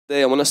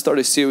Today I want to start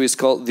a series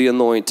called The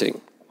Anointing.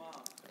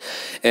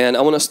 And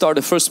I want to start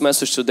the first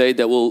message today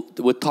that will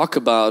talk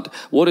about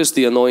what is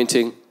the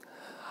anointing,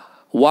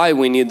 why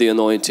we need the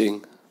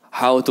anointing,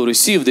 how to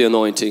receive the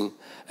anointing,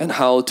 and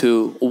how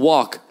to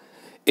walk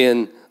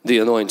in the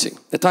anointing.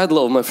 The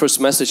title of my first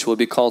message will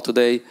be called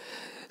today,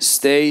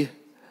 Stay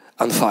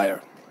on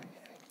Fire.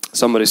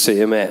 Somebody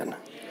say amen. Amen.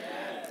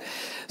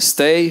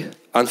 Stay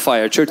on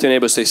fire. Church to your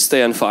neighbor, say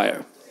stay on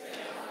fire.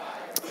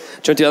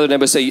 Turn to the other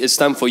neighbor, say it's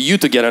time for you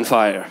to get on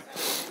fire.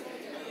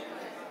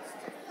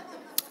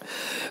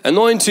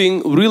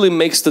 Anointing really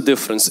makes the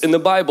difference. In the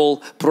Bible,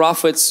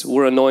 prophets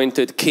were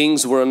anointed,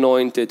 kings were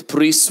anointed,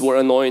 priests were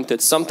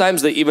anointed.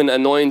 Sometimes they even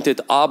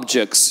anointed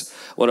objects.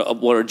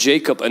 Where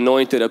Jacob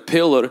anointed a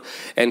pillar,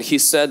 and he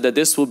said that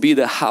this will be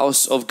the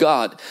house of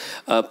God.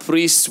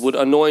 Priests would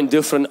anoint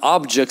different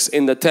objects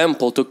in the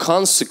temple to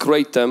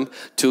consecrate them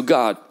to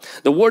God.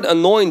 The word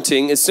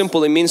anointing, it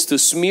simply means to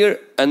smear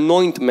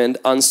anointment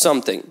on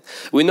something.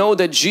 We know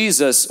that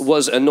Jesus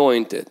was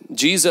anointed.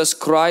 Jesus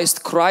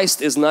Christ,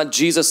 Christ is not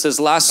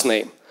Jesus's last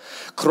name.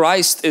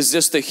 Christ is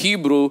just the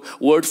Hebrew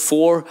word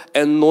for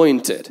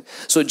anointed.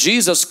 So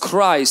Jesus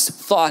Christ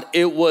thought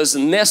it was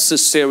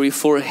necessary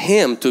for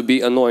Him to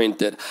be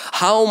anointed.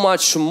 How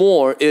much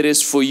more it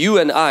is for you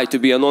and I to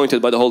be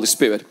anointed by the Holy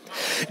Spirit.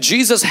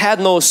 Jesus had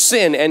no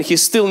sin and He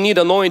still need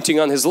anointing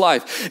on His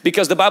life,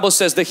 because the Bible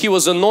says that He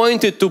was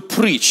anointed to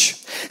preach.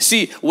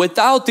 See,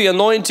 without the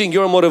anointing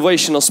you're a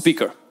motivational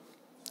speaker.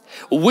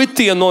 With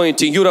the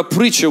anointing you're a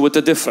preacher with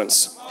a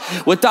difference.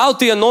 Without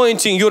the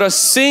anointing you're a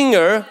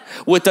singer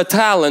with a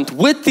talent.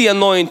 With the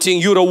anointing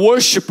you're a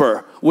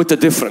worshiper with a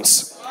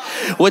difference.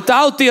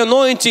 Without the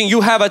anointing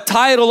you have a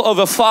title of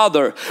a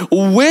father.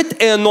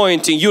 With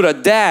anointing you're a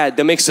dad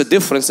that makes a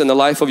difference in the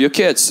life of your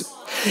kids.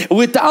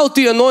 Without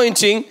the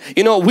anointing,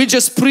 we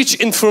just preach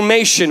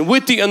information.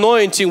 With the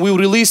anointing we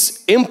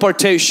release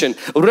impartation,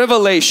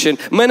 revelation,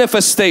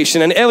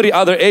 manifestation, and every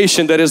other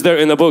Asian that is there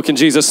in the book, in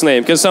Jesus'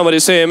 name. Can somebody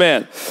say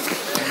amen?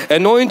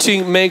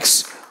 Anointing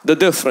makes the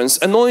difference.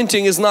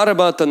 Anointing is not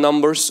about the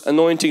numbers.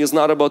 Anointing is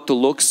not about the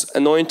looks.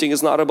 Anointing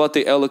is not about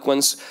the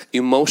eloquence,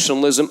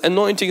 emotionalism.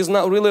 Anointing is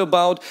not really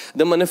about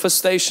the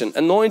manifestation.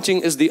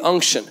 Anointing is the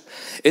unction.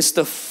 It's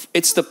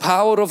the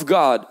power of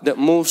God that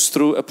moves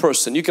through a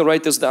person. You can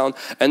write this down.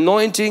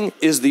 Anointing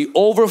is the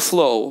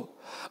overflow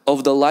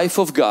of the life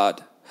of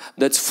God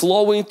that's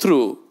flowing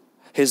through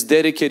His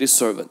dedicated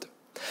servant.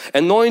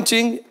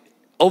 Anointing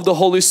of the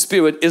Holy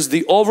Spirit is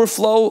the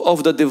overflow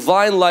of the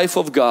divine life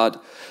of God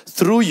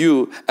through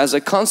you as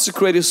a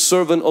consecrated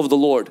servant of the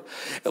Lord.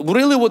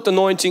 Really what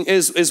anointing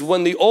is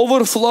when the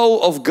overflow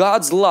of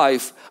God's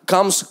life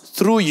comes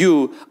through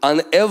you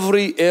on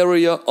every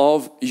area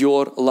of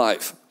your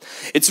life.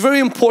 It's very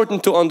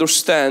important to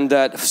understand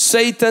that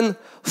Satan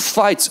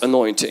fights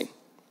anointing.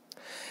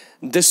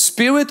 The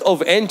spirit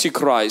of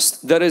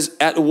Antichrist that is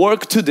at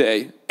work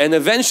today, and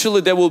eventually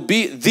there will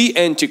be the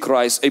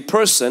Antichrist, a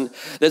person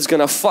that's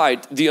gonna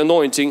fight the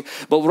anointing.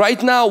 But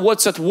right now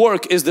what's at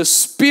work is the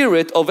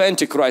spirit of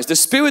Antichrist. The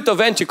spirit of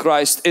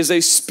Antichrist is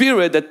a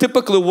spirit that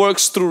typically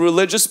works through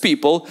religious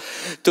people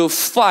to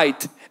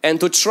fight and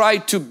to try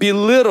to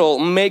belittle,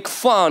 make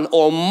fun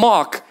or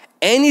mock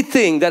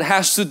anything that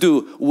has to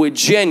do with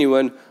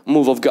genuine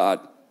move of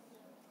God.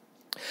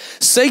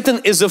 Satan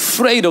is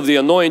afraid of the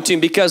anointing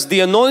because the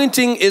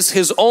anointing is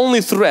his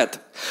only threat.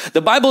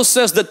 The Bible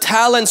says the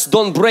talents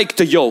don't break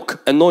the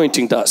yoke,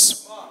 anointing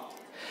does.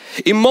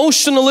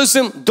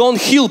 Emotionalism don't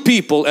heal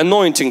people,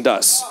 anointing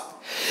does.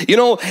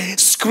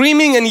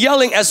 Screaming and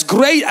yelling, as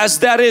great as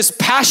that is,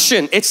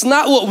 passion, it's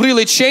not what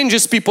really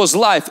changes people's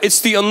life.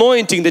 It's the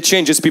anointing that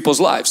changes people's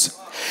lives.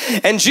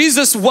 And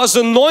Jesus was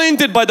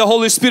anointed by the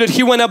Holy Spirit.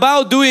 He went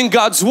about doing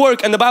God's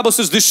work, and the Bible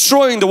says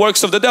destroying the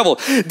works of the devil.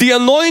 The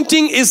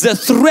anointing is the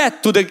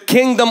threat to the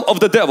kingdom of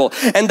the devil,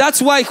 and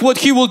that's why what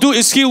he will do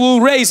is he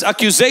will raise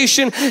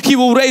accusation. He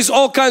will raise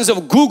all kinds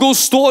of Google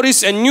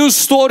stories and news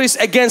stories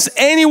against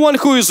anyone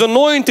who is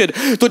anointed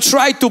to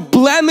try to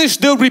blemish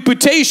their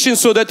reputation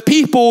so that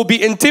people will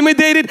be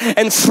intimidated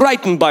and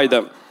frightened by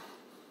them.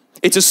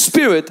 It's a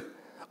spirit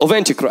of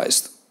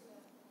Antichrist.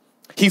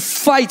 He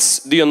fights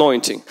the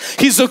anointing.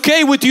 He's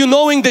okay with you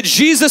knowing that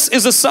Jesus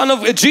is a son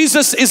of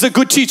Jesus is a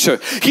good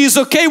teacher. He's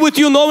okay with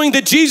you knowing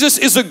that Jesus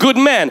is a good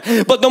man.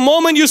 But the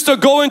moment you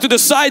start going to the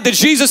side that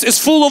Jesus is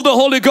full of the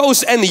Holy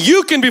Ghost and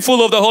you can be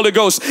full of the Holy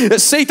Ghost,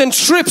 Satan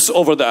trips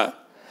over that.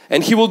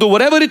 And he will do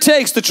whatever it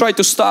takes to try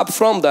to stop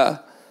from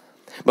that.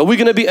 But we're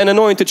going to be an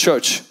anointed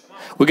church.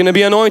 We're going to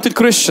be anointed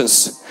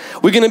Christians.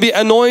 We're going to be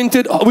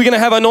anointed. We're going to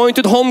have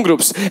anointed home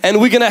groups, and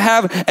we're going to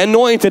have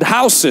anointed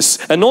houses,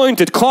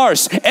 anointed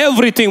cars.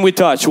 Everything we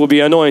touch will be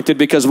anointed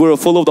because we're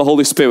full of the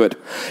Holy Spirit.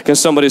 Can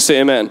somebody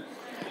say amen?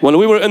 When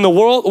we were in the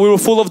world, we were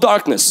full of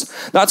darkness.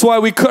 That's why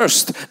we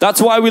cursed.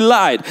 That's why we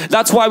lied.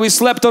 That's why we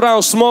slept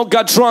around, smoked,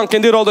 got drunk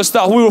and did all this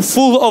stuff. We were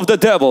full of the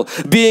devil.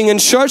 Being in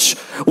church,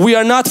 we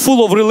are not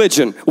full of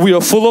religion. We are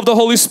full of the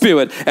Holy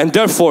Spirit, and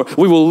therefore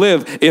we will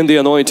live in the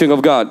anointing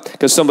of God.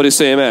 Can somebody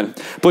say amen?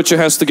 Put your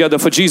hands together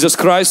for Jesus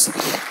Christ.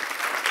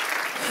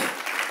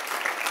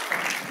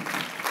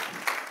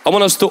 I I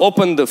want us to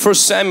open the 1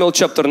 Samuel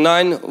chapter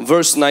 9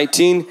 verse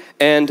 19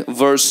 and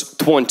verse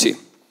 20.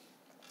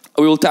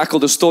 We will tackle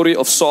the story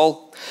of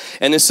Saul,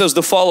 and it says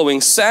the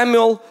following: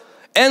 Samuel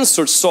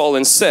answered Saul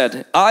and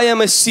said, I am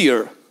a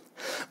seer.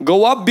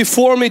 Go up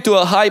before me to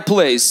a high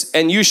place,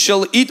 and you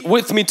shall eat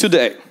with me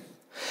today.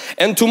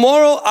 And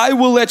tomorrow I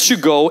will let you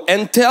go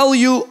and tell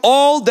you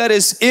all that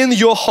is in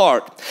your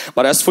heart.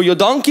 But as for your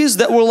donkeys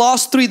that were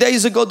lost 3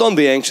 days ago, don't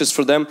be anxious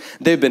for them.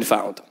 They've been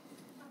found.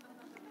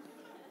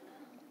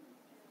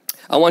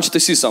 I want you to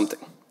see something.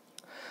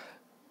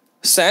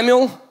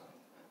 Samuel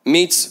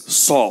meets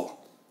Saul.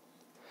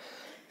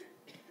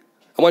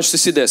 I want you to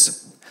see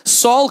this.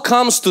 Saul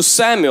comes to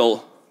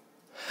Samuel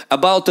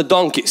about the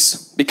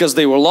donkeys because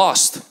they were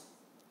lost.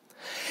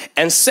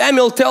 And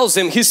Samuel tells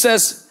him, he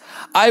says,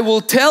 I will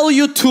tell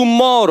you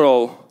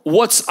tomorrow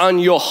what's on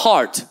your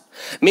heart.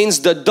 Means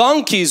the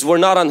donkeys were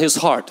not on his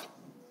heart.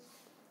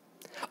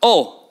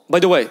 Oh, by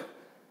the way,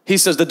 he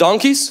says the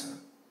donkeys,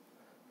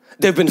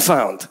 they've been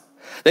found.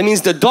 That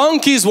means the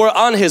donkeys were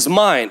on his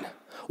mind.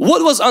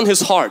 What was on his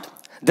heart?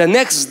 The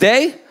next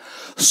day,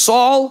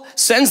 Saul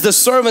sends the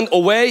servant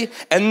away,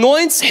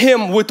 anoints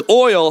him with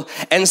oil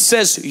and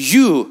says,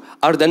 you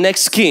are the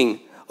next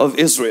king of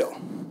Israel.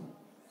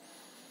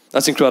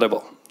 That's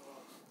incredible.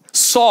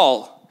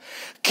 Saul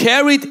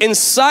carried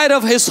inside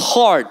of his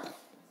heart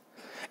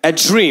a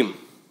dream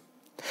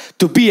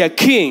to be a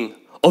king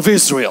of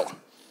Israel.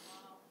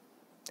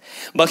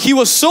 But he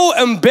was so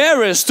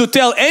embarrassed to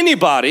tell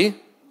anybody,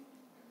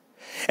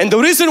 and the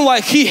reason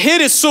why he hid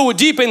it so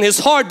deep in his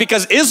heart,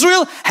 because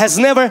Israel has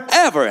never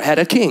ever had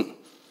a king.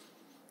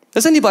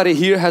 Does anybody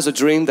here has a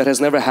dream that has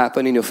never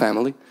happened in your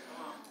family?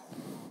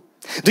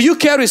 Do you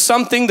carry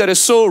something that is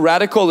so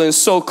radical and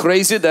so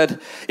crazy that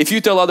if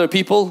you tell other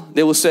people,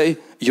 they will say,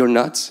 you're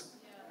nuts?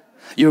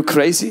 You're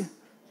crazy?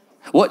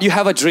 What, you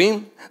have a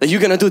dream that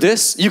you're gonna do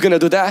this, you're gonna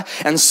do that?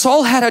 And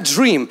Saul had a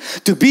dream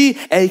to be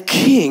a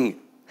king.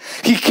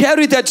 He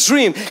carried that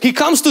dream. He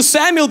comes to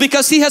Samuel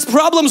because he has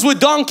problems with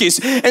donkeys.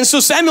 And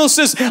so Samuel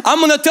says, I'm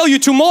gonna tell you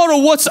tomorrow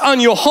what's on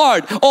your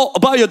heart. Oh,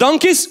 about your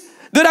donkeys?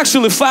 They're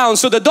actually found.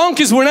 So the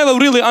donkeys were never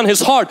really on his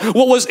heart.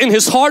 What was in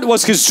his heart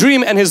was his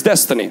dream and his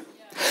destiny.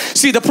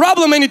 See, the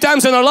problem many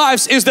times in our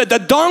lives is that the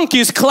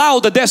donkeys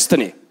cloud the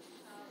destiny.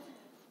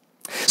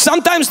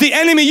 Sometimes the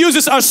enemy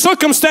uses our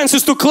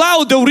circumstances to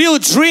cloud the real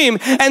dream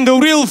and the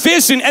real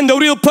vision and the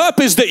real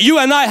purpose that you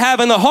and I have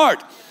in the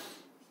heart.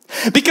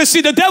 Because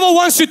see, the devil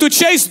wants you to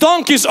chase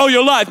donkeys all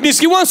your life. Means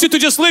he wants you to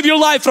just live your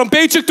life from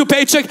paycheck to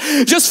paycheck.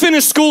 Just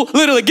finish school,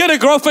 literally get a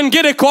girlfriend,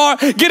 get a car,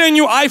 get a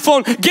new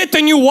iPhone, get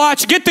a new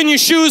watch, get the new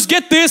shoes,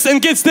 get this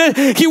and get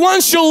that. He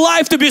wants your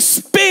life to be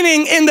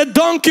spinning in the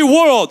donkey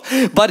world.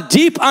 But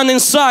deep on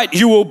inside,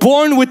 you were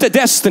born with a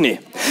destiny.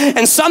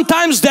 And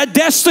sometimes that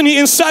destiny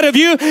inside of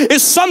you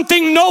is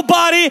something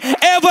nobody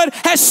ever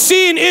has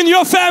seen in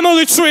your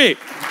family tree.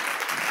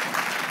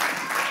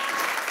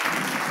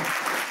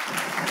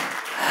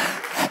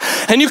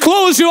 And you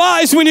close your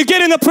eyes when you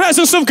get in the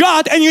presence of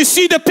God and you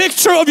see the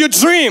picture of your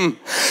dream.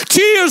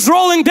 Tears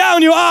rolling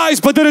down your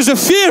eyes, but there is a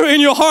fear in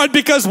your heart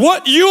because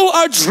what you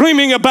are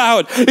dreaming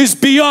about is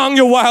beyond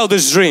your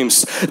wildest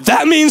dreams.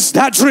 That means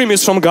that dream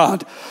is from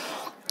God.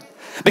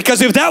 Because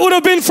if that would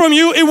have been from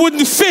you, it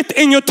wouldn't fit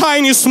in your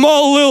tiny,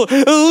 small,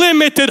 little,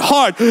 limited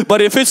heart.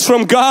 But if it's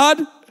from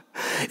God,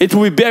 it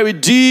will be buried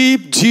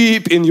deep,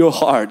 deep in your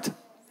heart.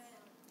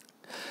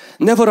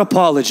 Never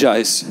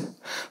apologize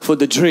for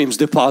the dreams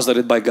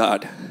deposited by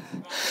God.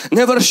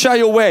 Never shy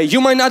away.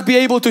 You might not be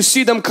able to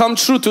see them come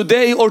true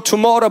today or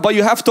tomorrow, but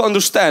you have to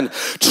understand,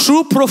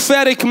 true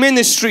prophetic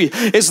ministry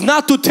is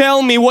not to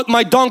tell me what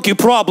my donkey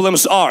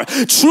problems are.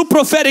 True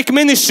prophetic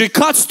ministry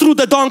cuts through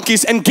the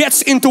donkeys and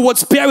gets into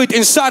what's buried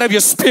inside of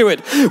your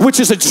spirit, which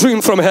is a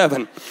dream from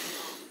heaven.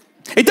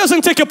 It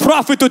doesn't take a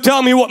prophet to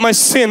tell me what my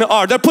sin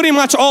are. They're pretty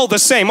much all the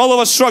same. All of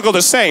us struggle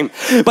the same.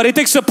 But it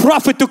takes a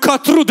prophet to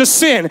cut through the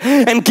sin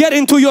and get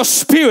into your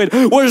spirit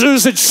where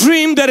there's a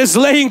dream that is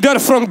laying there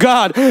from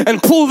God,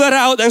 and pull that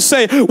out and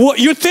say, what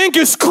you think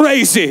is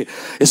crazy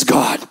is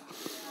God.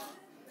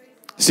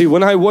 See,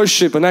 when I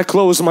worship and I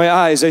close my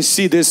eyes, I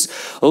see this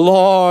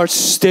large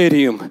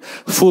stadium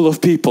full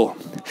of people.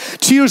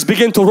 Tears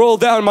begin to roll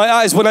down my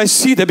eyes when I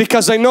see that,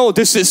 because I know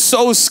this is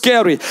so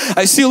scary.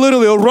 I see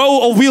literally a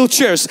row of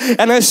wheelchairs,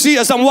 and I see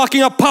as I'm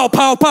walking up, pow,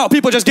 pow, pow,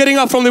 people just getting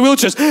up from the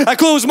wheelchairs. I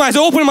close my eyes, I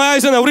open my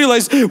eyes, and I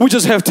realize we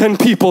just have 10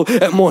 people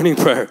at morning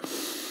prayer.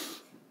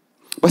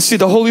 But see,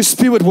 the Holy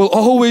Spirit will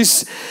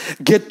always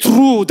get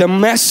through the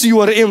mess you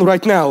are in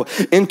right now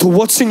into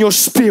what's in your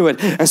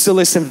spirit and say,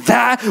 listen,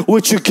 that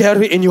which you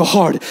carry in your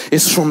heart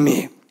is from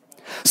me.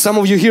 Some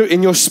of you here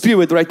in your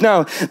spirit right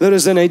now, there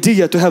is an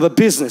idea to have a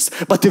business,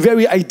 but the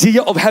very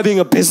idea of having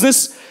a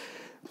business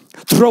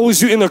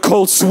throws you in a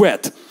cold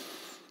sweat.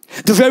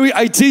 The very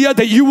idea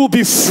that you will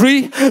be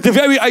free, the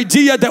very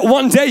idea that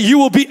one day you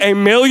will be a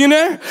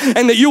millionaire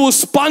and that you will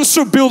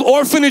sponsor, build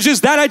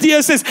orphanages, that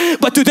idea says,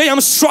 but today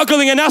I'm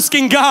struggling and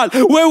asking God,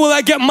 where will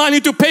I get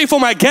money to pay for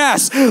my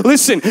gas?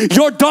 Listen,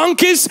 your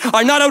donkeys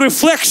are not a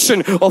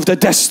reflection of the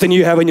destiny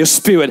you have in your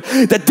spirit.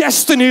 The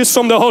destiny is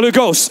from the Holy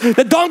Ghost.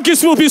 The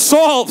donkeys will be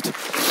solved.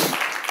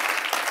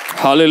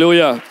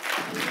 Hallelujah.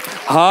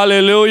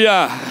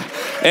 Hallelujah.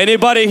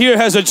 Anybody here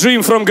has a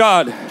dream from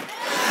God?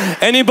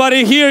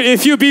 Anybody here,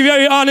 if you be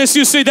very honest,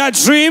 you say that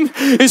dream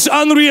is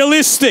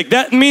unrealistic.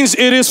 That means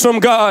it is from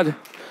God.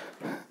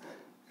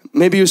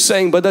 Maybe you're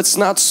saying, but that's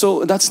not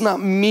so, that's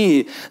not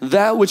me.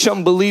 That which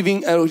I'm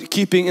believing and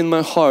keeping in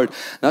my heart.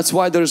 That's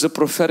why there's a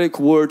prophetic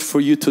word for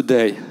you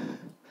today.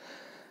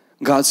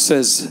 God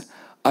says,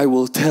 I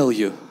will tell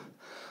you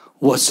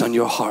what's on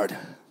your heart.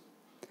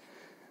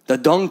 The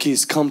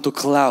donkeys come to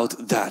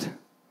cloud that.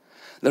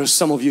 There's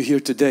some of you here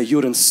today,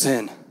 you're in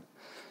sin,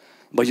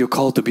 but you're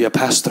called to be a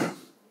pastor.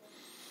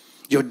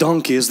 Your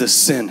donkey is the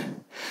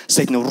sin.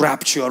 Satan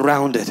wrapped you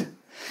around it.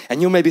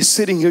 And you may be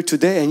sitting here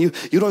today and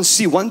you don't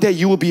see, one day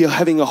you will be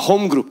having a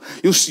home group.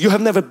 You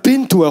have never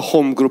been to a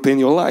home group in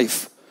your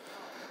life.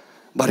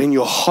 But in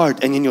your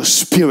heart and in your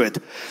spirit,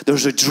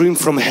 there's a dream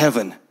from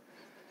heaven.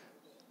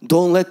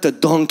 Don't let the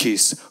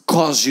donkeys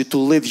cause you to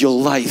live your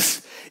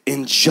life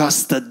in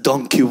just the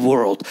donkey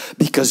world,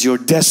 because you're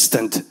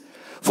destined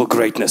for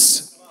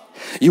greatness.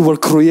 You were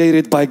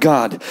created by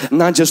God,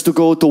 not just to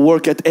go to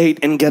work at 8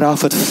 and get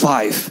off at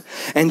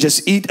 5 and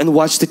just eat and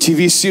watch the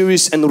TV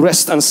series and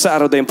rest on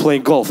Saturday and play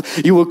golf.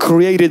 You were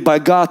created by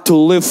God to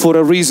live for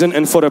a reason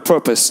and for a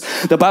purpose.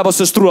 The Bible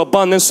says through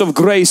abundance of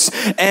grace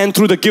and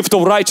through the gift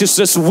of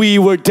righteousness, we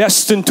were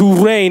destined to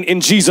reign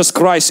in Jesus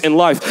Christ in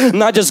life.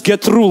 Not just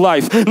get through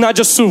life, not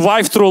just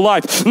survive through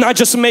life, not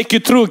just make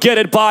it through, get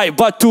it by,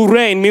 but to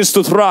reign means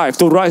to thrive,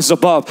 to rise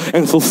above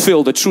and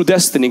fulfill the true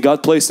destiny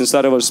God placed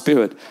inside of our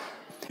spirit.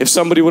 If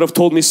somebody would have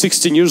told me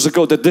 16 years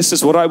ago that this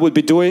is what I would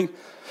be doing,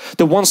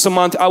 that once a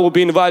month I will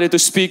be invited to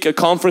speak at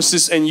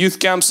conferences and youth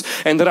camps,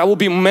 and that I will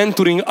be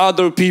mentoring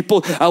other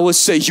people, I would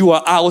say, you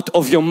are out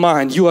of your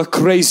mind, you are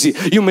crazy,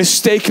 you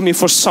mistake me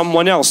for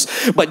someone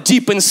else. But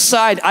deep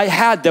inside I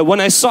had that.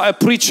 When I saw a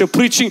preacher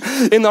preaching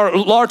in our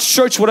large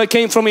church where I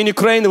came from in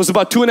Ukraine, there was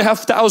about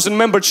 2,500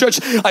 member church,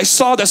 I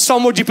saw that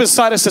somewhere deep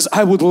inside I says,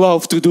 I would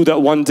love to do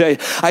that one day.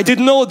 I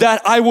didn't know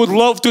that I would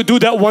love to do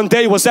that one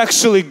day was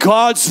actually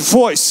God's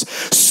voice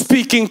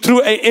speaking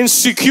through an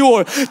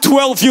insecure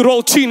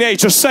 12-year-old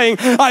teenager saying,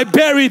 I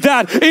bury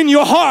that in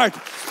your heart.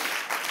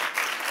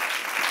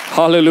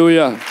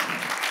 Hallelujah.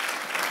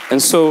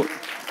 And so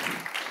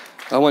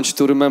I want you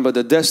to remember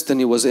that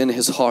destiny was in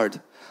his heart.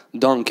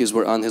 Donkeys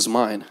were on his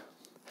mind.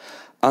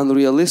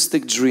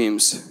 Unrealistic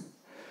dreams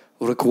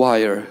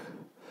require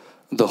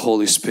the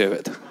Holy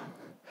Spirit.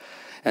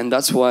 And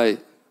that's why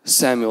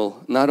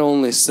Samuel not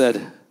only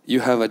said,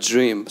 you have a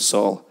dream,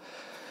 Saul.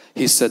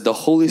 He said, the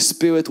Holy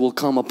Spirit will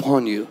come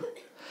upon you.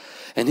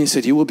 And he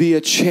said, you will be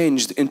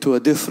changed into a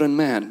different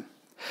man.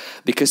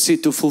 Because see,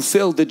 to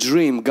fulfill the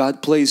dream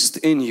God placed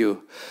in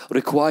you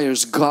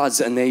requires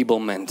God's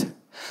enablement,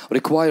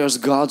 requires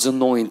God's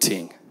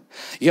anointing.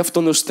 You have to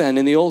understand,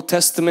 in the Old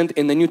Testament,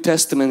 in the New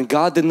Testament,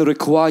 God didn't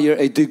require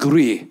a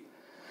degree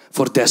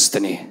for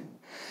destiny.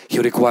 He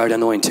required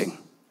anointing.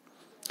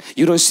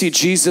 You don't see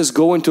Jesus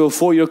go into a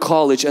 4-year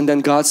college and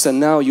then God said,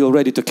 now you're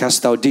ready to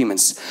cast out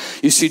demons.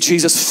 You see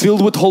Jesus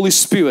filled with Holy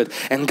Spirit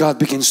and God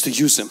begins to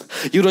use him.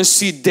 You don't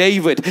see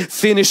David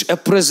finish a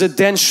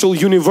presidential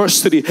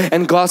university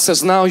and God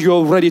says, now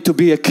you're ready to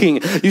be a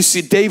king. You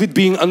see David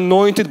being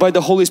anointed by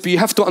the Holy Spirit. You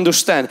have to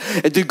understand,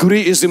 a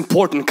degree is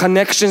important,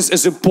 connections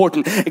is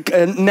important,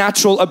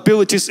 natural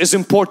abilities is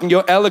important,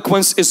 your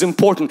eloquence is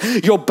important,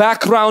 your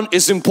background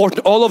is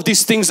important. All of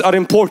these things are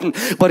important.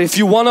 But if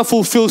you want to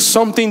fulfill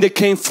something that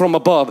came from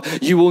above,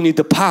 you will need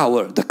the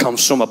power that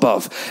comes from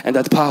above, and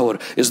that power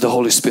is the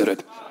Holy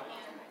Spirit.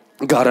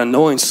 God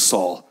anoints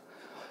Saul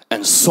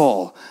and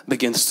Saul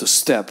begins to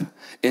step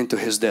into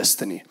his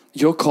destiny.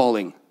 Your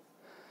calling,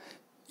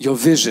 your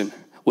vision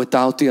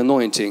without the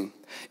anointing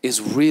is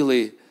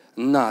really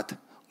not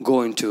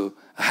going to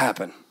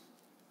happen.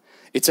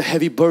 It's a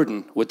heavy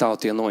burden without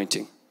the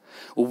anointing.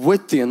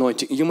 With the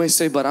anointing, you may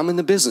say, but I'm in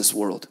the business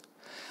world.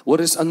 What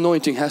does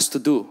anointing has to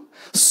do?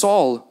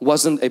 Saul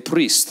wasn't a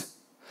priest.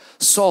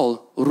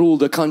 Saul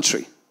ruled the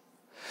country.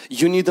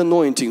 You need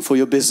anointing for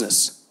your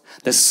business.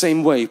 The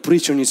same way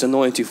preacher needs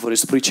anointing for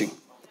his preaching.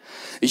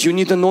 You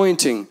need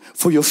anointing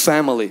for your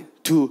family,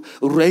 to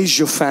raise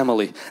your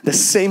family. The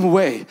same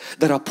way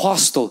that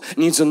apostle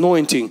needs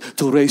anointing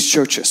to raise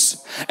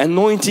churches.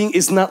 Anointing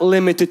is not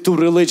limited to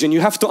religion. You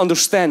have to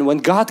understand, when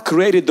God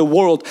created the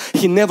world,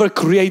 He never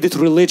created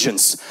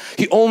religions.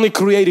 He only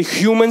created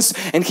humans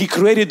and He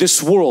created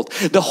this world.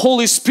 The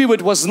Holy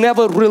Spirit was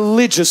never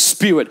religious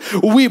spirit.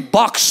 We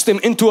boxed Him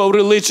into a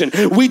religion.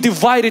 We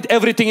divided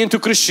everything into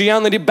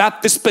Christianity,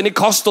 Baptist,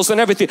 Pentecostals and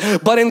everything.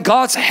 But in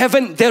God's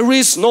heaven there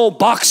is no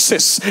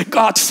boxes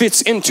God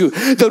fits into.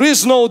 There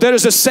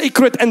is a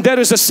sacred and there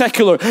is a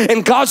secular.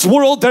 In God's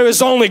world there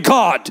is only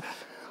God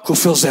who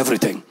fills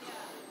everything.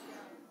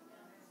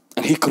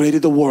 And He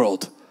created the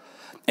world.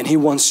 And He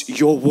wants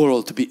your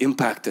world to be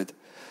impacted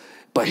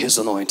by His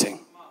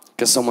anointing.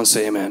 Can someone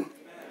say amen?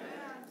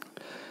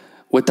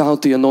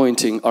 Without the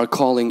anointing, our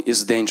calling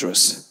is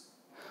dangerous.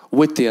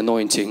 With the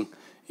anointing,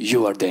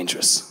 you are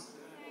dangerous.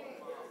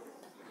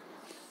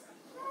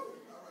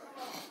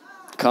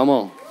 Come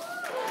on.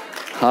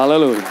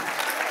 Hallelujah.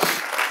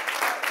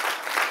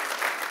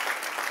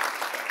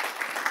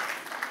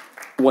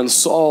 When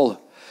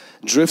Saul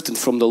drifted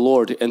from the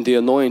Lord and the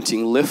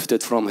anointing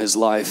lifted from his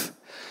life,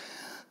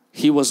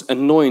 he was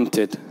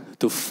anointed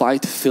to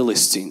fight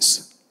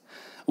Philistines.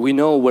 We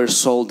know where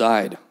Saul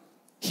died.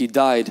 He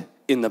died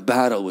in the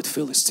battle with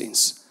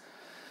Philistines.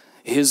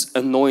 His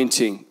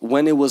anointing,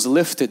 when it was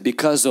lifted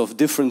because of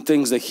different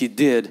things that he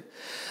did,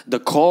 the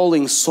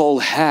calling Saul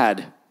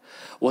had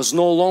was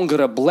no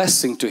longer a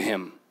blessing to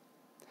him.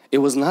 It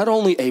was not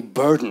only a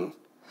burden,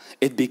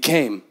 it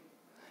became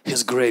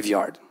his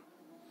graveyard.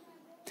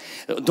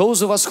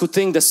 Those of us who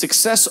think the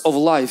success of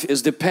life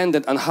is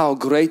dependent on how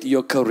great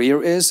your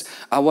career is,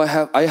 I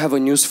have a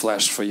news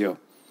flash for you.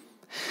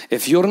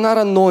 If you're not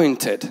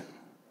anointed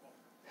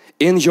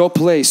in your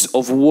place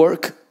of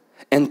work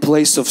and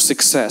place of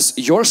success,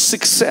 your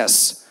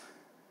success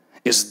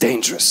is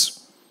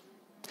dangerous.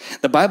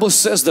 The Bible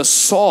says that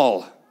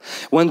Saul,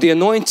 when the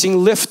anointing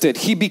lifted,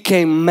 he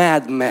became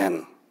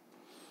madman.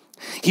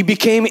 He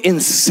became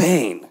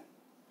insane.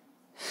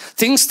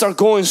 Things start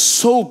going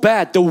so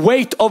bad. The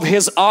weight of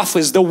his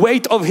office, the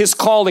weight of his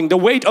calling, the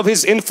weight of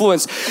his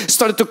influence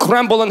started to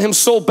crumble on him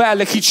so bad,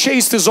 like he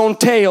chased his own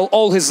tail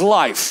all his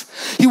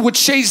life. He would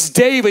chase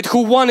David,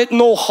 who wanted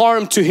no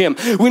harm to him.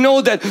 We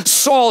know that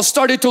Saul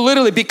started to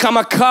literally become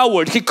a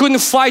coward. He couldn't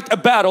fight a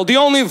battle. The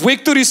only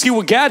victories he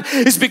would get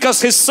is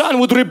because his son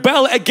would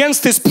rebel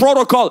against his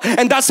protocol,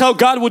 and that's how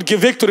God would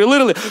give victory.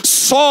 Literally,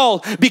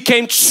 Saul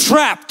became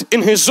trapped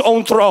in his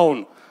own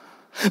throne.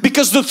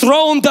 Because the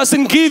throne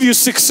doesn't give you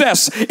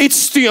success.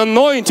 It's the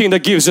anointing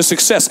that gives you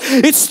success.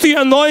 It's the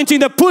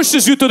anointing that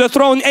pushes you to the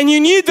throne, and you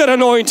need that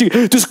anointing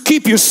to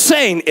keep you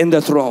sane in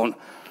the throne.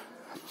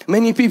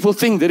 Many people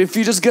think that if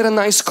you just get a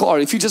nice car,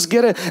 if you just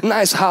get a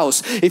nice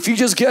house, if you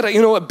just get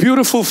a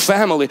beautiful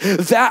family,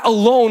 that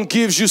alone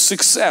gives you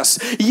success.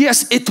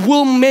 Yes, it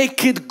will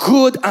make it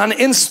good on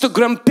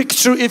Instagram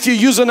picture if you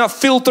use enough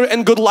filter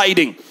and good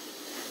lighting.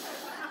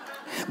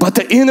 But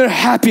the inner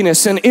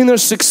happiness and inner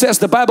success,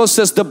 the Bible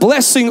says, the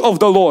blessing of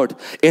the Lord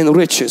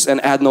enriches and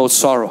add no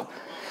sorrow.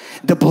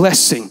 The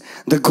blessing,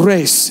 the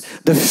grace,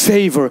 the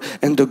favor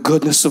and the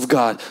goodness of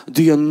God,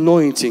 the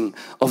anointing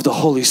of the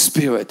Holy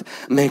Spirit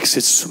makes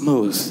it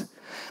smooth,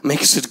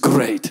 makes it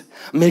great,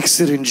 makes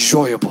it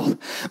enjoyable,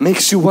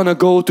 makes you want to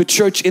go to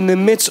church in the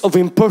midst of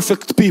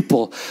imperfect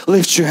people.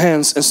 Lift your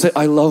hands and say,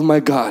 I love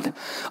my God,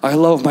 I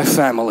love my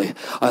family,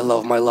 I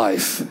love my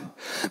life.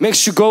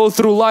 Makes you go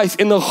through life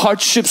in the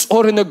hardships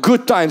or in the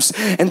good times,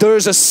 and there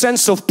is a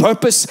sense of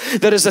purpose,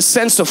 there is a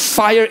sense of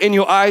fire in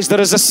your eyes,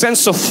 there is a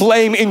sense of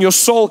flame in your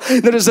soul,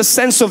 there is a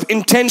sense of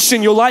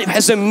intention. Your life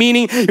has a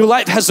meaning, your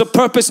life has a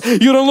purpose.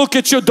 You don't look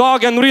at your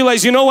dog and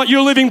realize, you know what,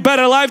 you're living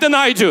better life than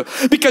I do,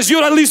 because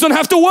you at least don't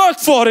have to work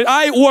for it.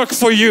 I work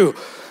for you.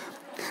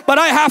 But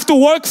I have to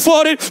work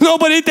for it.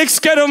 Nobody takes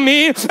care of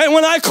me. And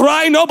when I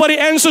cry, nobody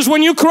answers.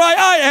 When you cry,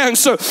 I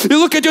answer. You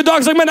look at your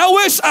dog like, man, I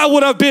wish I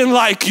would have been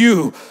like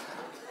you.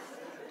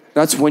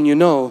 That's when you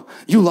know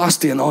you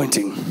lost the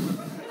anointing.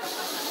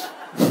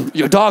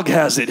 Your dog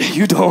has it,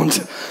 you don't.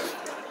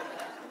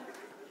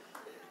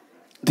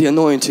 The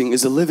anointing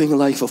is a living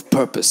life of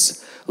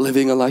purpose,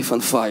 living a life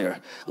on fire,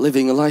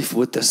 living a life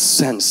with the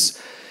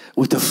sense,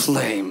 with the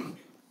flame.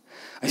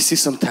 I see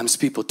sometimes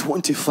people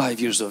 25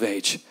 years of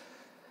age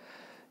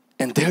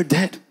and they're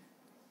dead.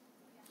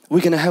 We're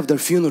gonna have their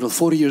funeral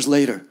 40 years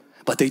later,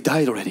 but they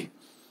died already.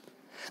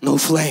 No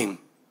flame.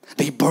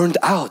 They burned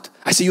out.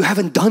 I say, you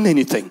haven't done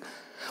anything.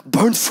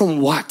 Burned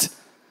from what?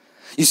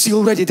 You see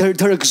already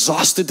they're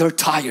exhausted, they're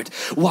tired.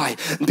 Why?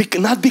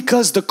 Not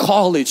because the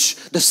college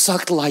that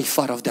sucked life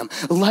out of them.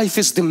 Life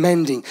is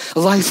demanding.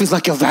 Life is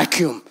like a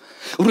vacuum.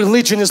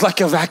 Religion is like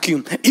a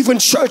vacuum. Even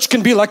church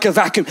can be like a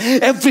vacuum.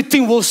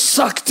 Everything will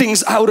suck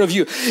things out of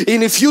you.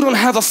 And if you don't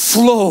have a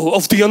flow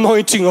of the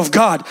anointing of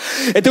God,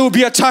 there will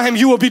be a time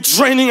you will be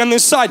draining on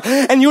this side,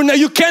 and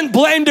you can't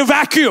blame the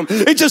vacuum.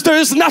 It's just there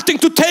is nothing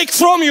to take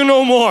from you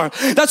no more.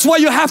 That's why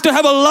you have to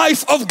have a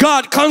life of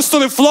God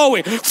constantly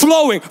flowing,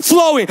 flowing,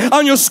 flowing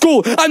on your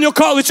school, on your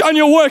college, on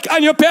your work,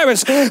 on your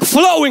parents.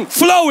 Flowing,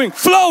 flowing,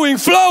 flowing,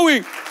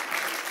 flowing.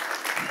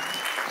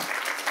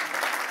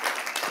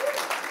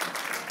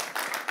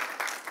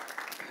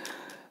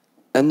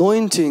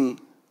 Anointing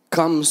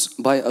comes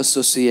by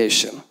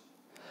association,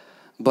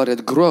 but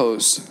it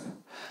grows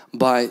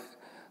by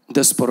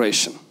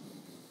desperation.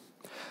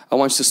 I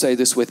want you to say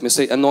this with me.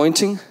 Say,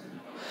 anointing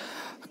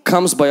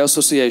comes by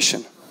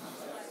association,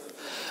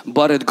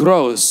 but it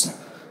grows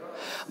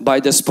by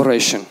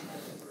desperation.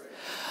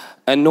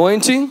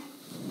 Anointing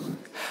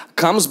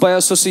comes by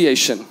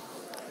association,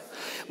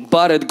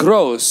 but it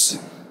grows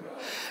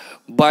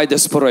by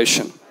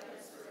desperation.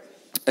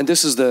 And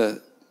this is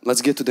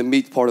let's get to the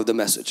meat part of the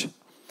message.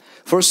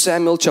 1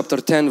 Samuel chapter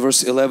 10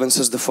 verse 11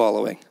 says the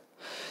following.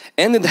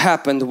 And it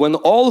happened when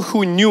all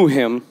who knew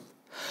him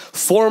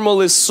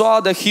formally saw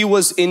that he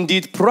was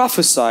indeed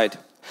prophesied,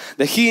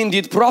 that he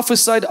indeed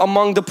prophesied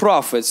among the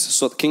prophets,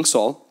 so King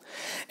Saul,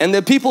 and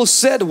the people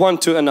said one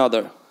to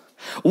another,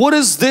 what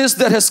is this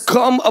that has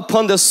come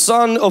upon the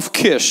son of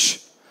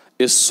Kish?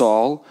 Is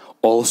Saul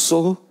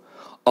also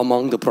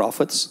among the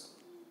prophets?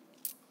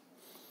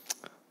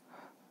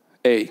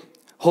 A.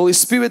 Holy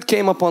Spirit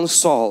came upon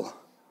Saul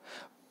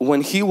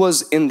when he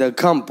was in the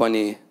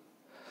company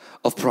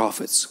of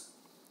prophets.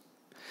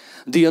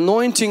 The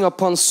anointing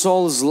upon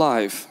Saul's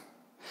life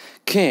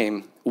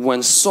came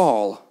when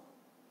Saul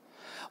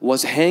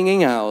was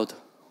hanging out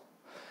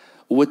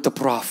with the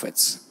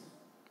prophets.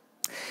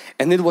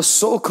 And it was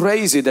so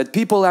crazy that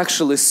people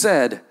actually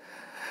said,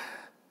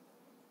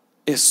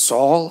 is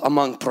Saul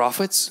among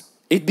prophets?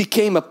 It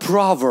became a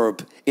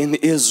proverb in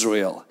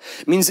Israel.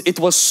 It means it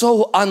was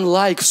so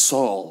unlike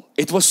Saul.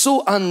 It was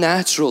so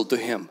unnatural to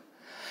him.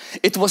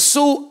 It was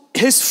so,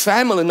 his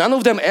family, none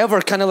of them ever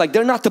kind of like,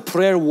 they're not the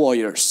prayer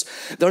warriors.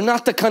 They're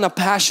not the kind of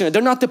passionate.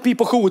 They're not the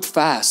people who would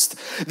fast.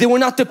 They were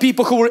not the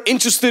people who were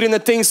interested in the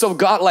things of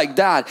God like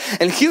that.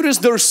 And here is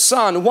their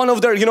son, one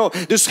of their,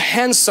 this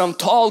handsome,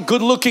 tall,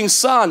 good-looking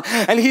son.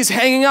 And he's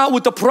hanging out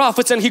with the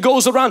prophets and he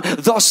goes around,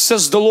 thus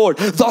says the Lord,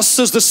 thus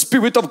says the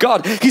Spirit of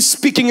God. He's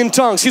speaking in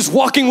tongues. He's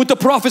walking with the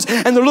prophets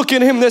and they're looking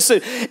at him. They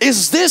say,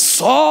 is this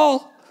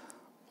Saul?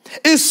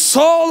 Is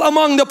Saul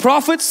among the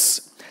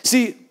prophets?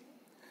 See,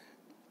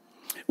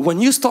 when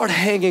you start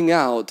hanging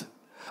out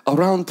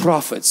around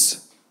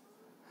prophets,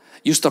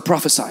 you start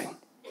prophesying.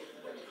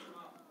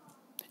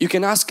 You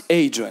can ask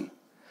Adrian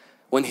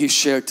when he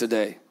shared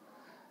today.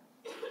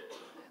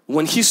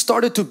 When he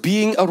started to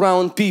being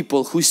around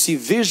people who see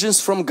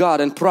visions from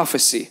God and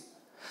prophecy,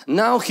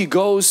 now he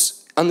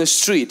goes on the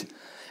street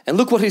and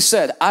look what he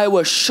said. I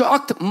was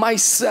shocked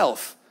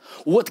myself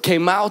what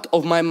came out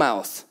of my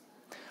mouth.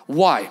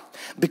 Why?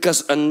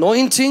 Because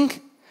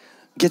anointing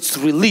gets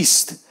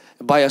released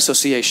by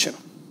association.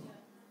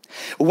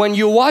 When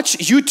you watch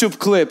YouTube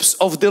clips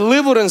of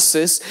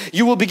deliverances,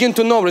 you will begin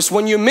to notice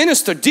when you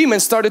minister,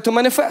 demons started to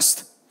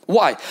manifest.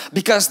 Why?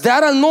 Because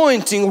that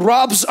anointing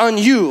rubs on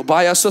you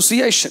by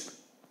association.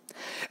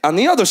 On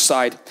the other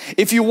side,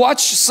 if you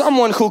watch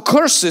someone who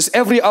curses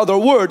every other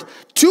word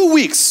 2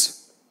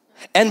 weeks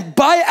and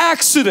by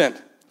accident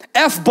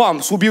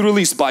F-bombs will be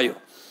released by you,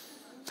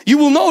 you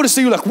will notice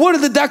that you're like, where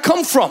did that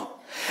come from?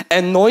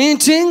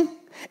 Anointing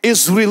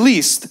is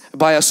released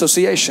by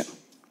association.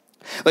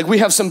 Like we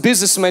have some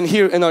businessmen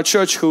here in our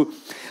church who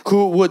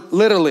would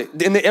literally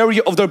in the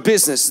area of their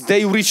business,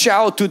 they reach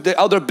out to the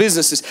other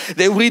businesses,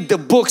 they read the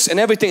books and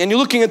everything, and you're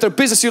looking at their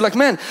business, you're like,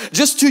 man,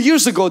 just 2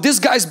 years ago this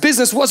guy's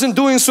business wasn't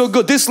doing so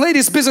good, this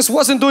lady's business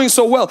wasn't doing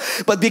so well,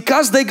 but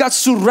because they got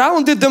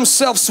surrounded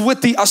themselves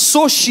with the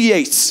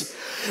associates,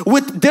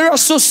 with their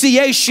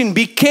association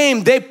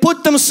became, they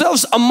put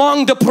themselves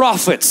among the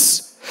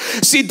prophets.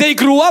 See, they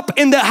grew up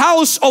in the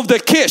house of the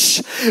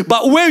Kish,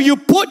 but where you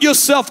put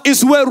yourself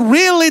is where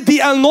really the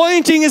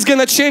anointing is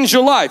gonna change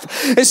your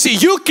life. And see,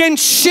 you can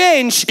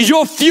change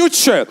your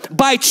future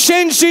by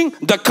changing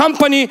the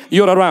company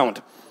you're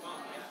around.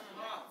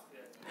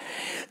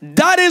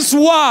 That is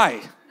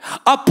why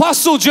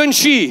Apostle John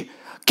Chi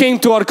came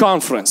to our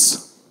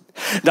conference.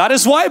 That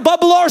is why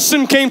Bob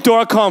Larson came to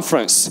our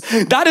conference.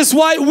 That is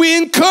why we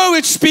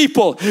encourage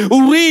people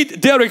who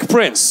read Derek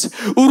Prince,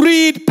 who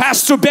read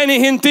Pastor Benny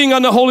Hinting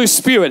on the Holy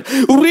Spirit,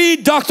 who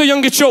read Dr.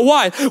 Young Cho.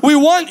 Why? We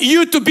want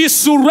you to be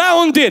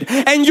surrounded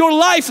and your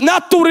life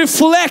not to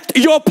reflect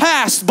your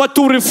past, but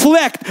to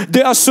reflect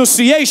the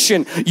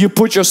association you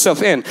put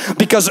yourself in.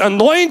 Because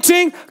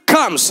anointing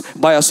comes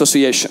by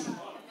association.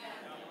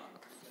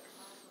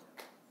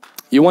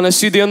 You want to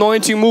see the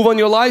anointing move on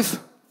your life?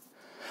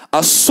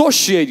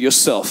 Associate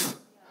yourself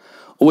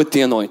with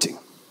the anointing.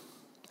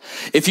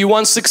 If you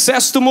want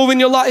success to move in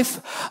your life,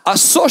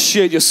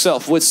 associate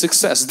yourself with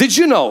success. Did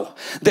you know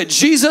that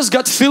Jesus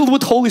got filled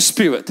with Holy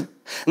Spirit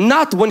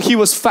not when He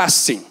was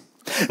fasting,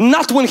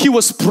 not when He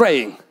was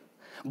praying,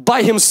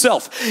 by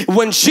Himself?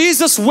 When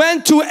Jesus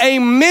went to a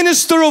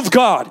minister of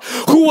God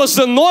who was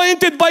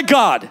anointed by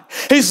God,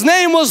 his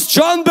name was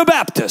John the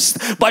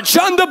Baptist, but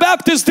John the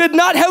Baptist did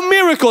not have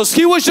miracles.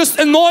 He was just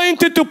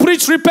anointed to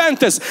preach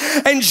repentance.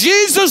 And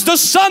Jesus, the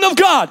Son of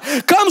God,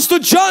 comes to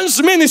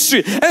John's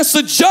ministry and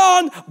said,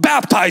 John,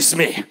 baptize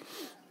me.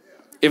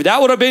 If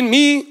that would have been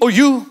me or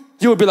you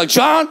would be like,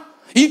 John,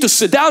 you need to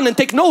sit down and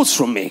take notes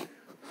from me,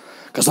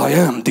 because I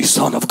am the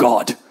Son of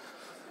God.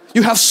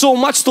 You have so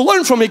much to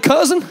learn from me,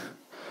 cousin.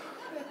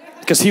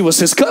 Because he was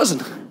his cousin.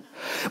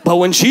 But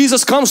when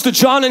Jesus comes to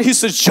John and he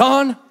says,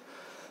 John,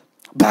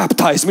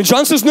 baptize me.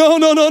 John says, no,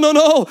 no, no, no,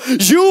 no.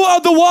 You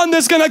are the one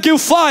that's gonna give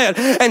fire.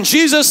 And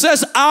Jesus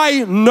says,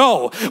 I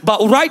know,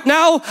 but right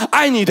now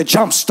I need a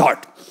jump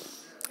start.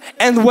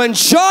 And when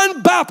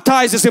John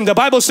baptizes him, the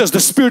Bible says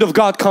the Spirit of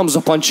God comes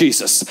upon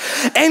Jesus.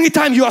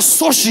 Anytime you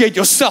associate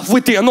yourself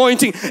with the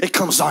anointing, it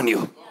comes on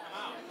you.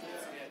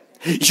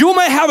 You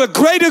may have a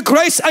greater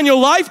grace in your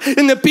life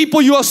than the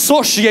people you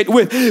associate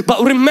with.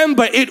 But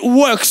remember, it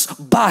works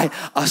by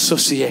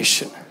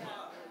association.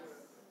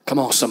 Come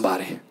on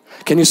somebody.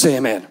 Can you say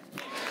amen?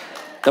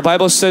 The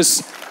Bible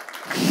says,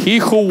 he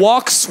who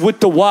walks with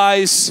the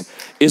wise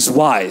is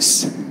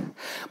wise,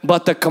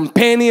 but the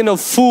companion of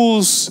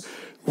fools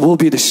will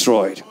be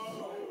destroyed.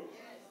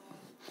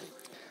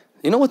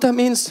 You know what that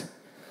means?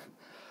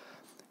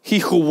 He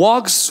who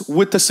walks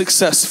with the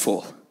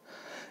successful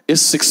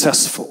is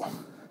successful.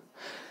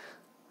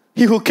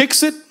 He who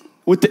kicks it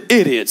with the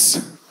idiots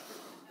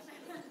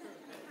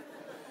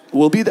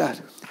will be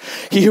that.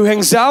 He who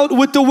hangs out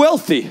with the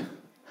wealthy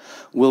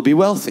will be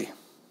wealthy.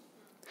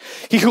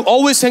 He who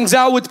always hangs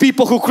out with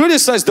people who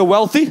criticize the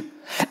wealthy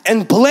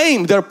and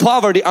blame their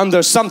poverty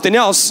under something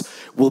else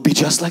will be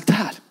just like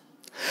that.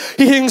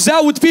 He hangs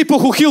out with people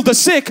who heal the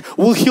sick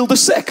will heal the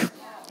sick.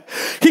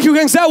 He who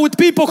hangs out with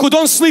people who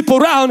don't sleep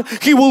around,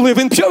 he will live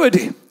in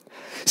purity.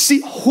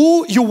 See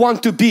who you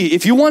want to be.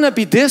 If you want to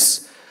be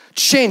this,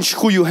 change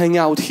who you hang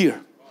out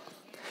here.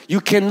 You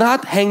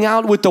cannot hang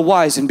out with the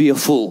wise and be a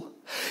fool.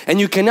 And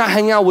you cannot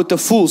hang out with the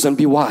fools and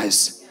be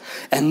wise.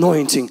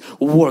 Anointing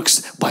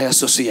works by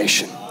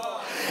association.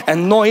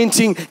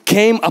 Anointing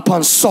came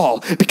upon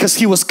Saul because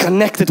he was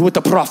connected with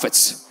the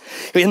prophets.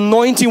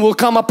 Anointing will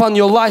come upon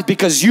your life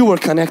because you were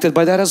connected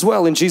by that as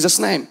well, in Jesus'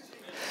 name.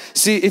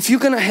 See, if you're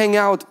gonna hang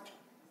out,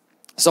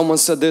 someone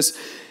said this,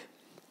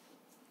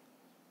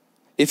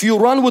 if you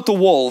run with the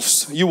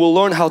wolves, you will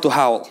learn how to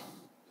howl.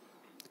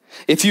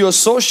 If you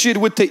associate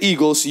with the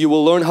eagles, you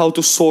will learn how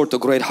to soar to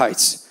great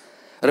heights.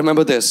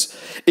 Remember this,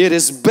 it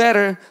is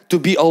better to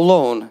be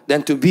alone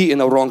than to be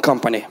in a wrong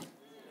company.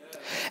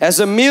 As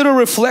a mirror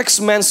reflects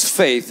man's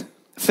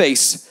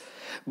face,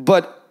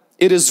 but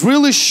it is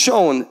really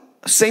shown,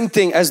 same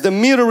thing, as the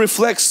mirror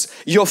reflects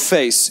your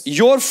face,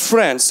 your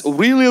friends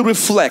really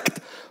reflect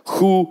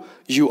who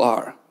you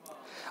are.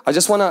 I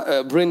just want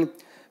to bring,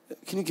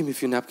 can you give me a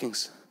few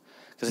napkins?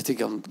 Because I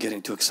think I'm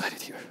getting too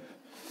excited here.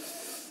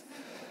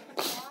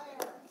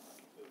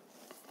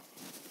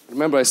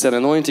 Remember I said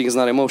anointing is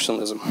not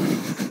emotionalism.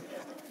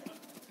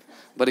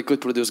 But it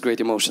could produce great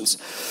emotions.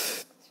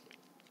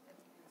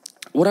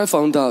 What I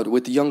found out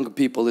with young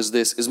people is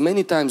this, is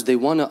many times they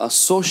want to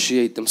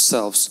associate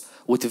themselves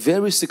with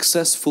very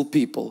successful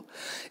people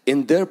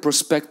in their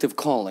prospective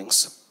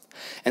callings.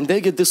 And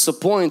they get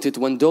disappointed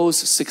when those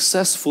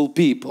successful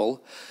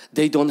people,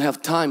 they don't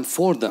have time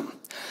for them.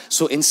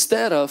 So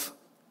instead of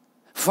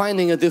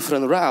finding a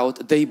different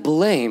route, they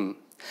blame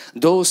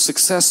those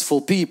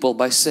successful people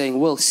by saying,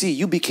 well, see,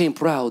 you became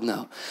proud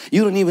now.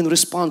 You don't even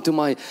respond to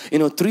my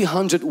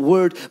 300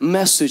 word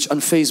message on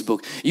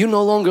Facebook. You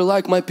no longer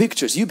like my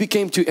pictures. You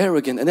became too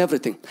arrogant and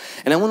everything.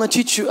 And I want to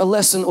teach you a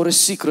lesson or a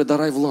secret that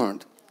I've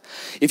learned.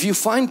 If you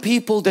find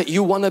people that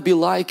you want to be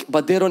like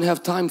but they don't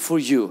have time for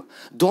you,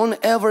 don't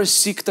ever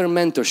seek their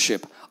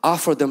mentorship.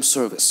 Offer them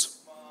service.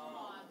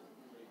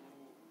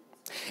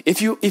 If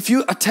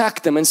you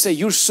attack them and say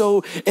you're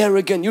so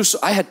arrogant,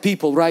 I had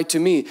people write to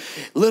me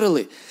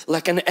literally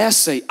like an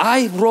essay.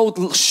 I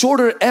wrote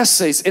shorter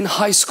essays in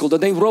high school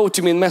that they wrote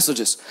to me in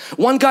messages.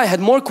 One guy had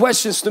more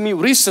questions to me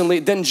recently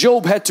than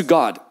Job had to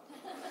God.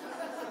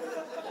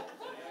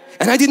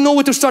 And I didn't know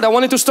where to start. I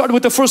wanted to start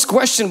with the first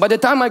question. By the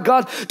time I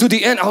got to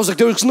the end, I was like,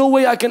 there's no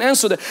way I can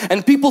answer that.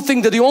 And people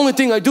think that the only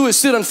thing I do is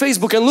sit on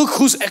Facebook and look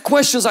whose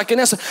questions I can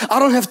answer. I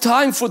don't have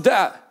time for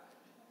that.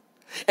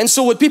 And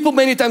so what people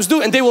many times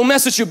do, and they will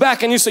message you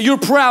back and you say, you're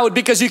proud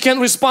because you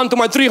can't respond to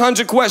my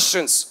 300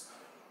 questions.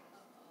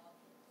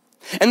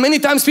 And many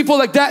times people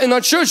like that in our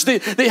church,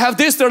 they have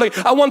this, they're like,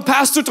 I want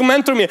pastor to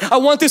mentor me. I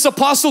want this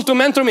apostle to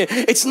mentor me.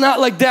 It's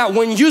not like that.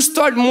 When you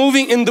start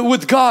moving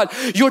with God,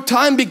 your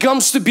time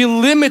becomes to be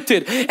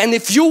limited. And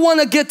if you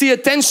want to get the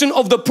attention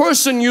of the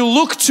person you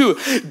look to,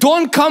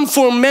 don't come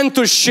for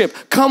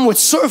mentorship, come with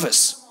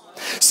service.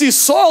 See,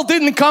 Saul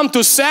didn't come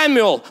to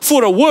Samuel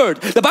for a word.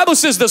 The Bible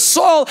says that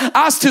Saul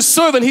asked his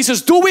servant, he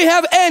says, do we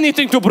have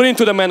anything to bring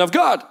to the man of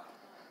God?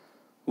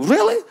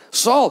 Really?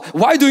 Saul,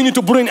 why do you need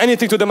to bring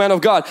anything to the man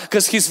of God?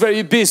 Because he's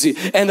very busy.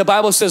 And the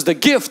Bible says the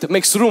gift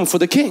makes room for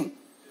the king.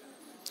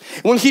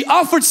 When he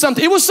offered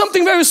something, it was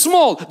something very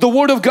small. The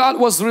word of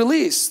God was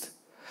released.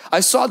 I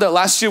saw that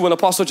last year when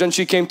Apostle John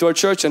Chi came to our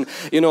church, and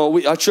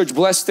our church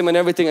blessed him and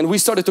everything, and we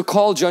started to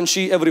call John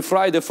Chi every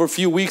Friday for a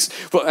few weeks,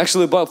 for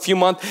actually about a few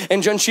months,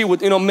 and John Chi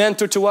would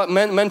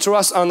mentor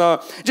us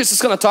on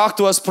just kind of talk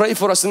to us, pray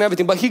for us and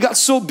everything. But he got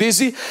so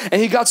busy and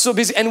we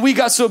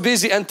got so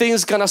busy and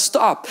things kind of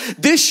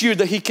stopped. This year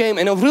that he came,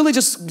 and it really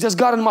just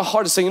got in my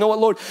heart to say, you know what,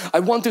 Lord,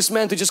 I want this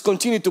man to just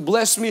continue to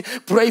bless me,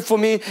 pray for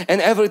me and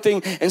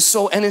everything. And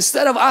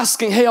instead of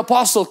asking, hey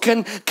Apostle,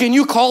 can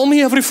you call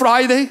me every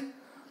Friday?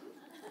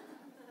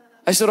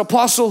 I said,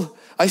 Apostle,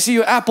 I see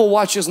your Apple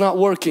Watch is not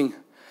working.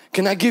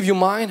 Can I give you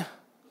mine?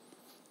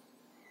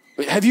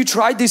 Have you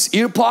tried these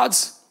ear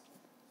pods?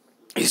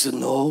 He said,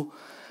 no.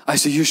 I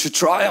said, you should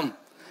try them.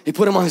 He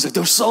put them on. He's like,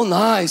 they're so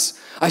nice.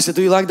 I said,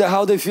 do you like that?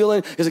 How they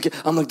feeling? He's like,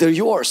 I'm like, they're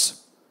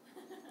yours.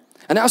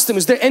 And I asked him,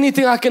 is there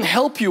anything I can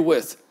help you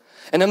with?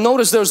 And I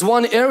noticed there's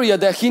one area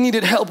that he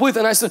needed help with,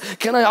 and I said,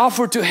 can I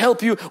offer to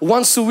help you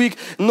once a week?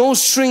 No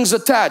strings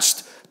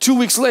attached. 2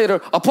 weeks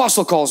later,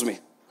 Apostle calls me.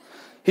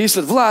 He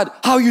said, Vlad,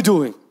 how are you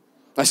doing?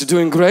 I said,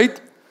 doing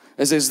great.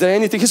 I said, is there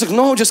anything? He said,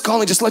 no, just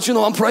calling, just let you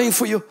know I'm praying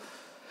for you.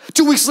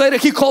 2 weeks later,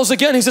 he calls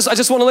again. He says, I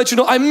just want to let you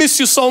know I miss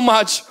you so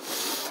much.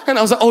 And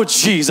I was like, oh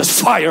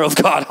Jesus, fire of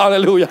God,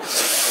 hallelujah.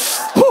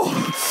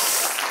 Whew.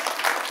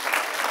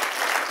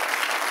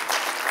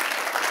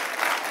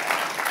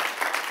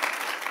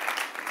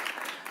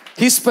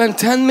 He spent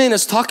 10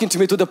 minutes talking to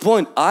me to the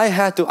point I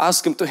had to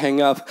ask him to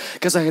hang up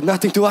because I had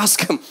nothing to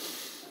ask him.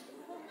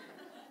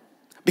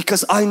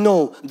 Because I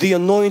know the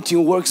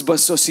anointing works by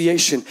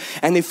association,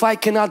 and if I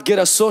cannot get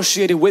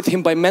associated with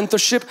him by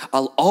mentorship,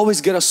 I'll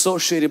always get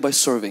associated by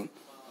serving.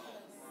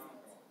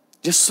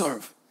 Just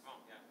serve.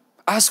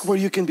 Ask where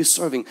you can be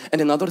serving.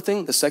 And another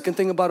thing, the second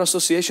thing about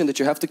association that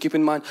you have to keep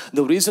in mind,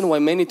 the reason why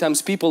many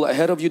times people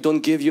ahead of you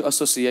don't give you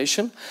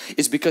association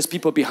is because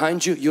people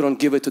behind you, you don't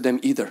give it to them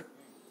either.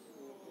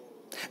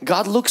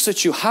 God looks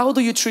at you. How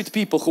do you treat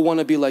people who want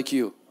to be like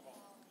you?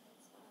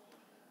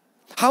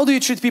 How do you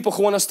treat people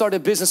who want to start a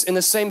business in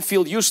the same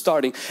field you're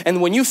starting? And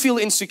when you feel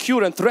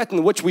insecure and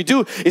threatened, what we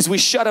do is we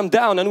shut them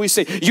down and we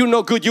say, you're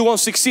no good, you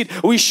won't succeed.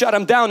 We shut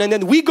them down, and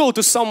then we go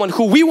to someone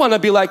who we want to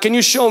be like, can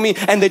you show me?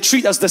 And they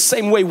treat us the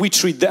same way we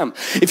treat them.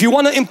 If you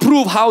want to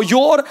improve how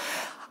your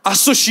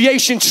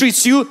association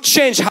treats you,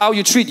 change how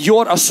you treat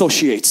your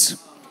associates.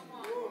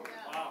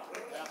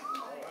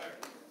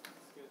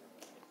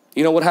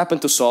 You know what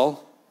happened to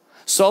Saul?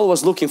 Saul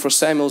was looking for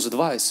Samuel's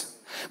advice.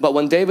 But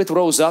when David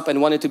rose up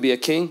and wanted to be a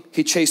king,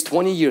 he chased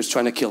 20 years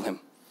trying to kill him.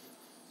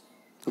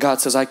 God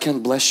says, I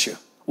can't bless you.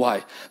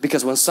 Why?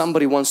 Because when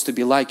somebody wants to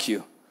be like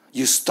you,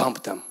 you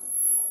stomp them.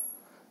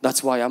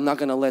 That's why I'm not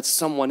going to let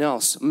someone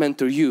else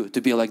mentor you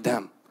to be like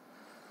them.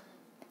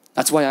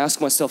 That's why I ask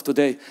myself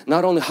today,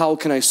 not only how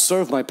can I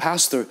serve my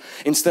pastor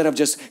instead of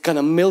just kind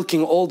of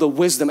milking all the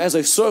wisdom. As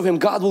I serve him,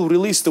 God will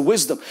release the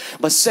wisdom.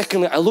 But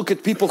secondly, I look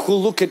at people who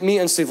look at me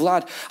and say,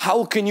 Vlad,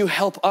 how can you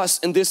help us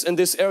in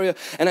this area?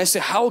 And I say,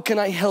 how can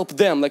I help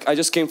them? Like I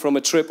just came from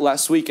a trip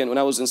last weekend when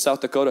I was in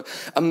South Dakota,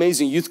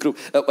 amazing youth group.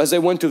 As I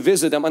went to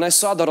visit them, and I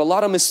saw that a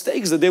lot of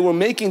mistakes that they were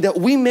making that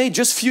we made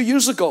just a few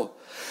years ago.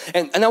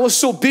 And I was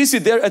so busy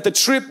there at the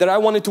trip that I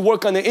wanted to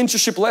work on the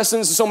internship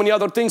lessons and so many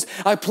other things.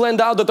 I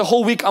planned out that the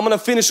whole week I'm going to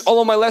finish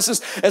all of my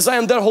lessons. As I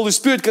am there, Holy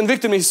Spirit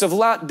convicted me. He said,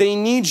 Vlad, they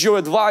need your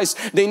advice.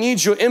 They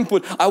need your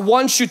input. I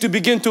want you to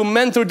begin to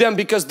mentor them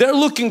because they're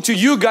looking to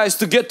you guys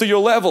to get to your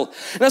level.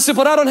 And I said,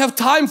 but I don't have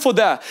time for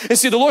that. And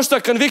see, the Lord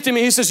started convicting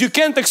me. He says, you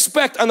can't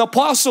expect an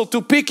apostle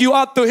to pick you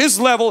up to his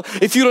level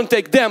if you don't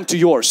take them to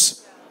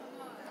yours.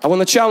 I want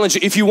to challenge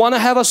you. If you want to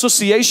have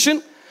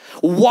association,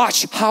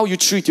 watch how you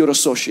treat your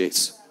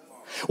associates.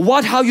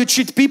 Watch how you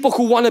treat people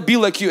who want to be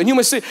like you. And you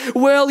may say,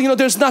 well, you know,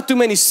 there's not too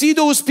many. See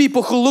those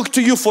people who look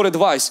to you for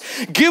advice.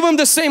 Give them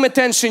the same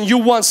attention you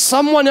want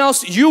someone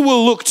else you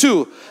will look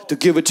to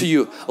give it to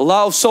you.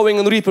 Love, sowing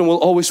and reaping will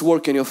always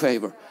work in your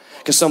favor.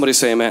 Can somebody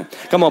say amen?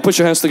 Come on, put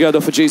your hands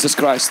together for Jesus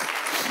Christ.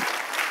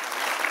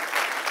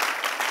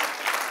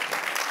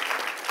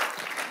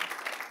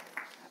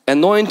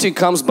 Anointing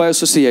comes by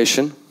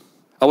association.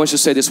 I want you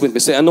to say this with me.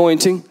 Say,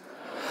 anointing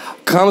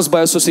comes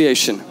by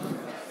association,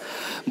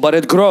 but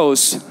it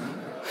grows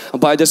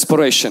by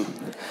desperation.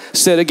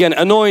 Say it again.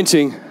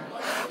 Anointing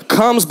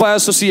comes by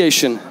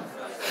association,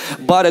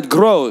 but it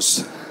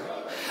grows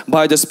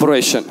by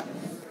desperation.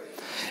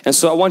 And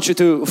so I want you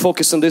to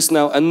focus on this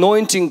now.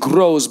 Anointing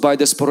grows by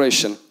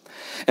desperation.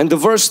 And the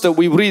verse that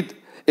we read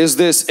is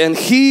this: and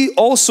he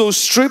also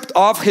stripped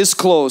off his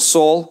clothes,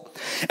 Saul,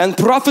 and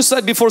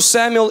prophesied before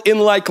Samuel in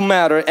like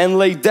manner, and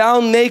lay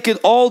down naked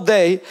all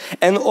day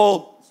and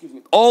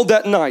all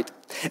that night.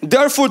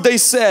 Therefore they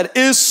said,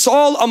 is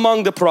Saul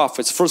among the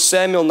prophets? 1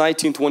 Samuel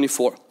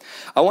 19:24.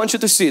 I want you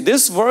to see,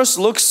 this verse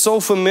looks so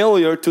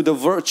familiar to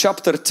the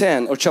chapter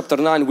 10 or chapter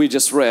 9 we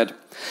just read.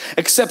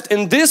 Except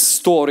in this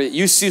story,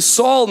 you see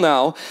Saul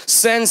now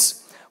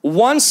sends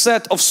one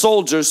set of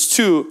soldiers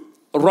to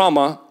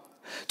Ramah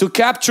to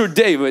capture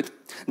David.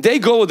 They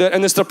go there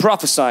and they start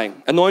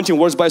prophesying. Anointing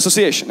works by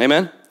association.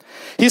 Amen.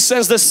 He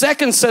sends the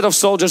second set of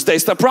soldiers, they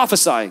start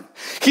prophesying.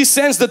 He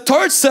sends the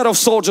third set of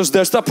soldiers,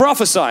 they start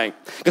prophesying.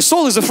 Because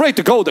Saul is afraid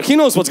to go there. He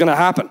knows what's going to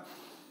happen.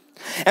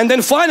 And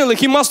then finally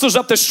he musters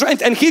up the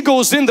strength and he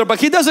goes in there,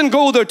 but he doesn't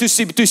go there to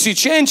see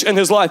change in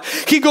his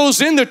life. He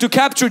goes in there to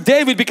capture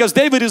David because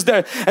David is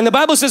there. And the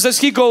Bible says as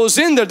he goes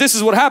in there, this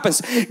is what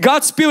happens.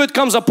 God's Spirit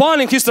comes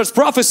upon him, he starts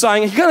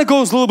prophesying, and he kind of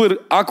goes a little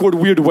bit awkward,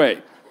 weird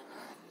way.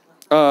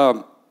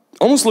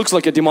 Almost looks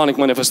like a demonic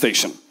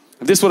manifestation.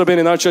 If this would have been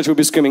in our church, we'd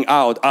be screaming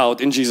out,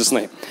 out in Jesus'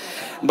 name.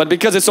 But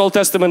because it's Old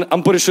Testament,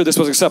 I'm pretty sure this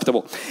was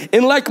acceptable.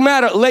 In like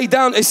manner, lay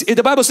down,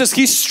 the Bible says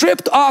he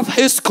stripped off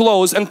his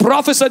clothes and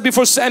prophesied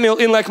before Samuel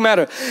in like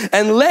manner,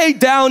 and lay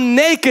down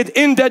naked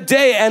in that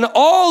day and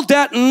all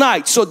that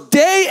night. So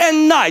day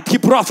and night he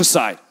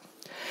prophesied.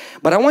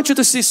 But I want you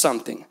to see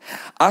something.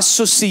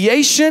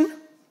 Association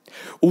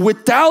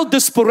without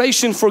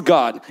desperation for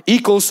God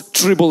equals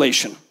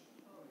tribulation,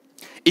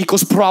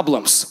 equals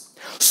problems.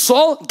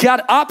 Saul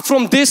got up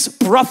from this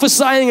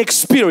prophesying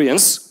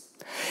experience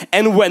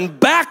and went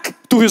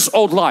back to his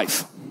old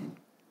life.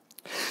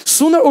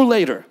 Sooner or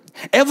later,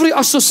 every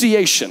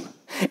association,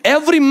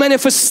 every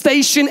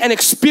manifestation and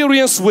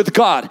experience with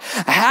God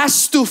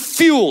has to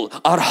fuel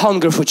our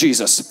hunger for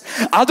Jesus.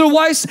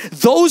 Otherwise,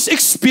 those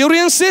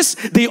experiences,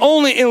 they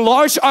only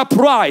enlarge our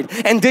pride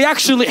and they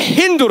actually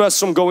hinder us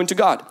from going to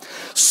God.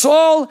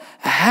 Saul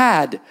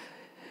had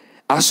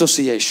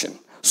association.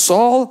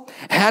 Saul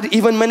had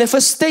even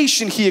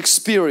manifestation he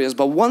experienced,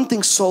 but one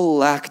thing Saul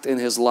lacked in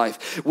his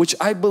life, which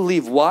I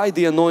believe why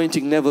the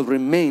anointing never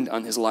remained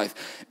on his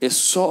life, is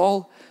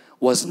Saul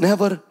was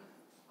never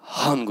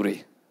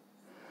hungry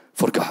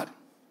for God.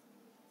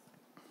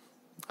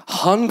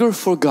 Hunger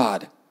for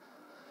God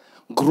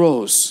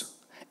grows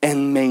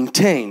and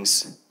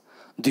maintains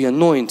the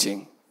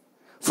anointing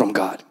from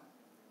God.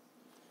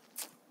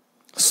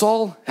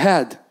 Saul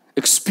had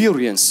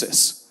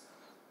experiences,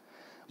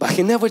 but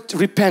he never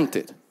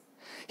repented.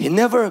 He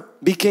never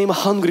became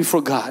hungry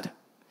for God.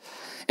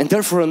 And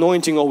therefore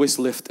anointing always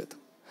lifted.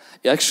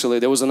 Actually,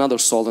 there was another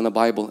Saul in the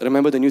Bible.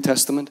 Remember the New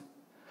Testament?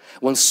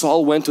 When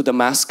Saul went to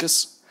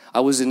Damascus, I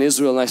was in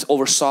Israel and I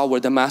oversaw where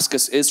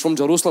Damascus is. From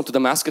Jerusalem to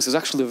Damascus is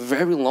actually a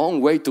very long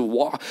way to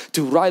walk,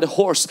 to ride a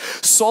horse.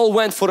 Saul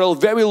went for a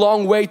very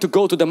long way to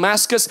go to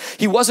Damascus.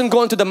 He wasn't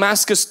going to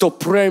Damascus to a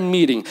prayer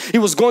meeting. He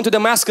was going to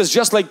Damascus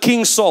just like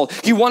King Saul.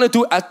 He wanted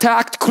to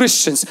attack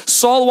Christians.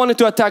 Saul wanted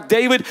to attack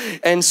David,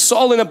 and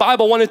Saul in the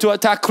Bible wanted to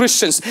attack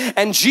Christians.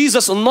 And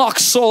Jesus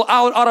knocks Saul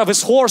out of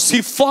his horse.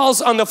 He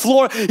falls on the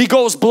floor. He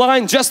goes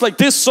blind just like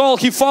this Saul.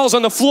 He falls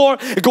on the floor.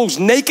 He goes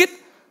naked.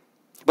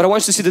 But I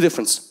want you to see the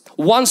difference.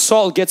 One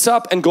Saul gets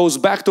up and goes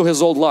back to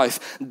his old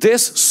life.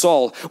 This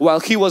Saul, while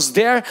he was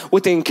there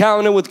with the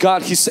encounter with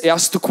God, he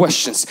asked two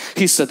questions.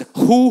 He said,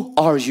 "Who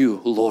are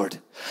you, Lord?"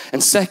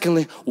 And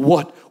secondly,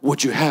 "What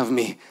would you have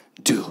me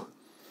do?"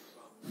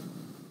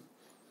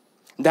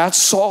 That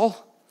Saul,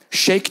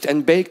 shaked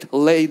and baked,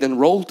 laid and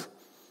rolled,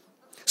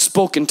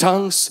 spoke in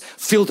tongues,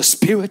 filled the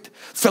Spirit,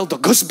 felt the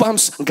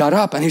goosebumps, got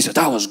up and he said,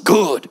 "That was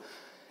good,"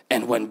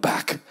 and went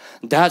back.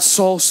 That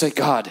Saul said,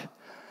 "God,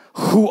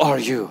 who are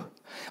you?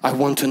 I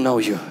want to know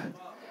you.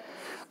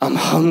 I'm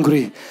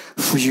hungry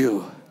for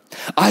you.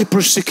 I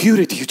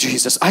persecuted you,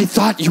 Jesus. I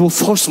thought you were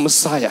false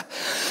Messiah,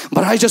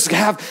 but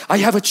I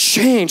have a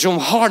change of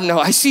heart now.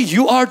 I see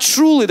you are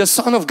truly the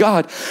Son of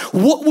God.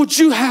 What would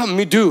you have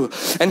me do?"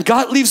 And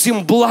God leaves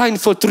him blind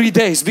for 3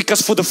 days,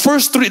 because for the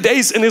first 3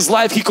 days in his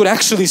life he could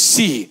actually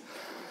see.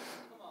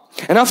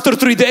 And after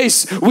 3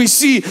 days we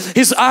see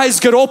his eyes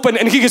get open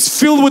and he gets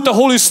filled with the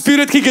Holy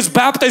Spirit. He gets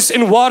baptized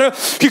in water.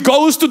 He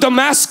goes to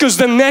Damascus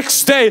the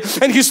next day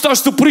and he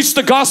starts to preach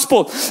the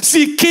gospel.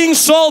 See, King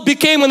Saul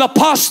became an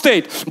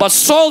apostate, but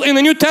Saul in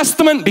the New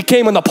Testament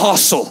became an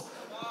apostle.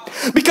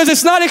 Because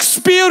it's not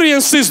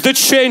experiences that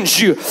change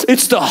you.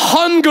 It's the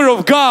hunger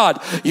of God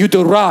you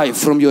derive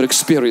from your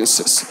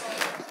experiences.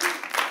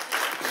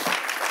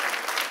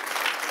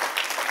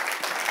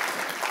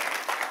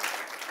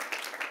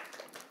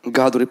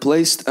 God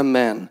replaced a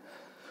man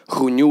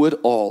who knew it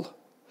all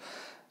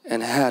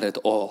and had it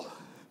all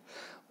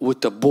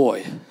with a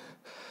boy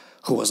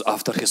who was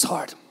after his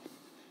heart.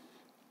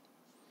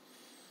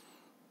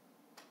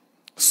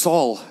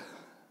 Saul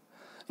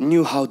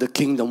knew how the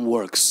kingdom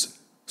works.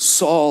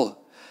 Saul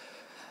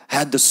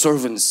had the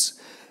servants,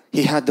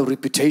 he had the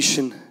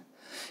reputation,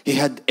 he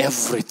had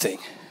everything.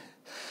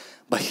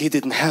 But he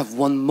didn't have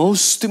one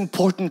most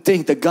important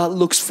thing that God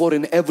looks for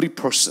in every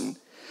person,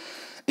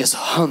 is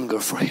hunger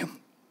for Him.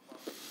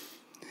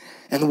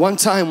 And one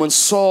time when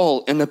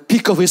Saul, in the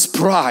peak of his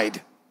pride,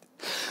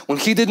 when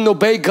he didn't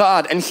obey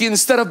God, and he,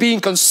 instead of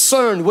being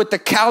concerned with the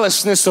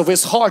callousness of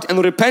his heart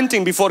and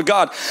repenting before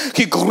God,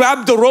 he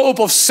grabbed the robe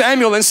of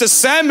Samuel and says,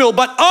 "Samuel,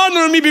 but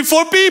honor me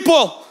before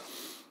people."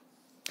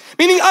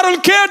 Meaning, I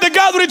don't care that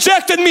God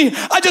rejected me.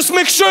 I just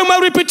make sure my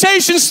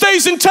reputation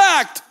stays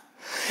intact.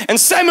 And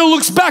Samuel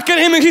looks back at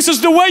him and he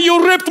says, "The way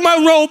you ripped my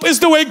robe is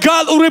the way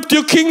God ripped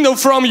your kingdom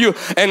from you.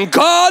 And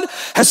God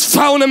has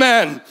found a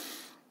man.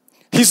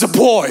 He's a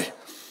boy.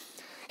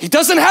 He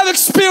doesn't have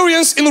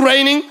experience in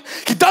reigning.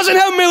 He doesn't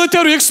have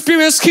military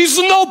experience. He's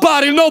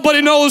nobody.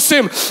 Nobody knows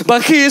him.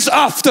 But he is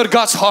after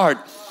God's heart.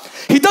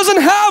 He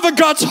doesn't have a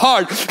God's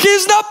heart. He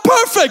is not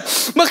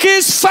perfect, but he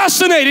is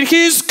fascinated.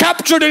 He is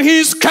captured and he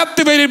is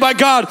captivated by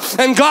God.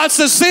 And God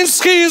says, since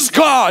he is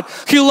God,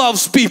 he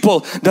loves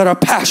people that are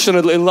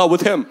passionately in love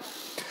with him.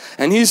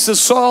 And he says,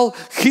 "Saul,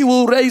 he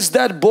will raise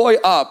that boy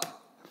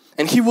up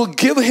and he will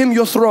give him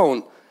your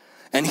throne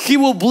and he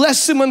will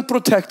bless him and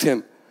protect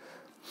him."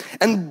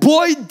 And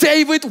boy,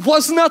 David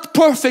was not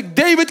perfect.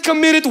 David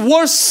committed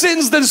worse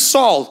sins than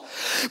Saul.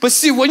 But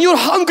see, when you're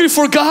hungry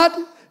for God,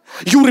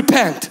 you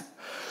repent.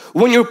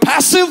 When you're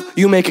passive,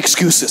 you make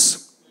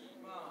excuses.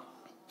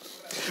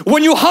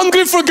 When you're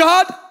hungry for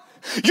God,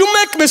 you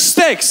make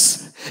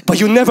mistakes, but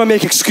you never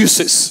make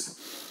excuses.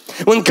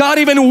 When God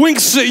even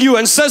winks at you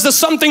and says that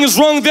something is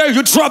wrong there,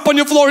 you drop on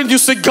your floor and you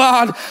say,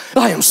 God,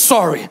 I am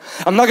sorry.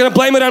 I'm not going to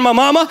blame it on my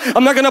mama.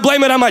 I'm not going to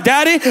blame it on my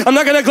daddy. I'm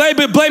not going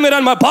to blame it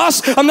on my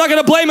boss. I'm not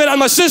going to blame it on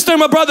my sister,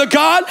 my brother.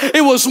 God,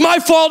 it was my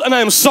fault and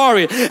I am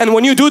sorry. And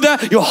when you do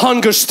that, your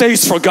hunger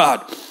stays for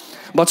God.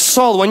 But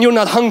Saul, when you're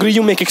not hungry,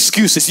 you make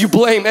excuses. You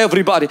blame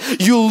everybody.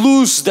 You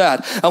lose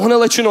that. I want to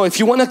let you know, if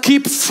you want to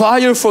keep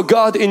fire for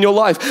God in your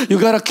life, you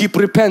got to keep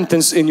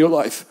repentance in your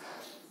life.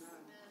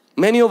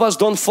 Many of us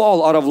don't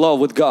fall out of love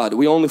with God.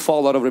 We only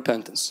fall out of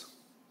repentance.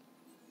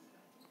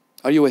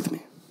 Are you with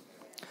me?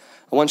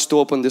 I want you to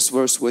open this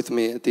verse with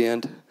me at the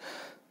end.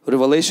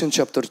 Revelation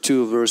chapter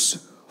 2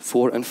 verse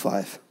 4 and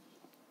 5.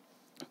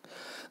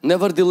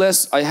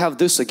 Nevertheless, I have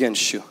this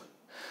against you,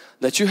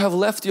 that you have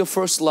left your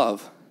first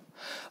love.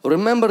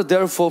 Remember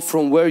therefore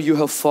from where you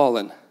have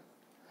fallen.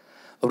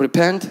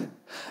 Repent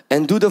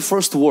and do the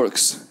first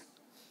works,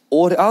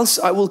 or else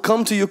I will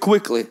come to you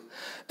quickly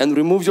and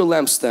remove your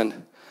lampstand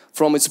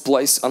from its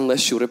place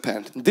unless you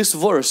repent. This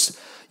verse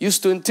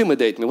used to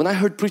intimidate me. When I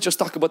heard preachers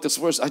talk about this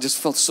verse, I just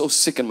felt so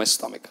sick in my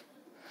stomach.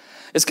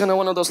 It's kind of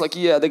one of those like,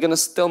 yeah, they're gonna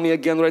tell me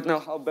again right now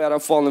how bad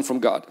I've fallen from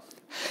God.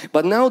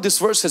 But now this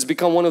verse has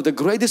become one of the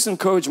greatest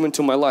encouragement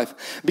to my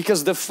life,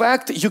 because the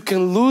fact that you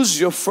can lose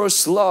your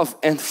first love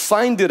and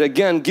find it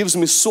again gives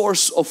me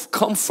source of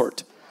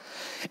comfort.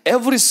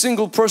 Every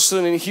single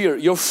person in here,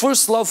 your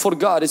first love for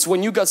God is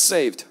when you got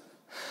saved.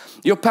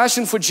 Your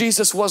passion for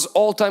Jesus was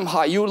all-time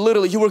high. You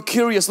were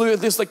curious,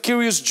 literally this like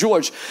Curious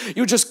George.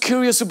 You're just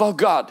curious about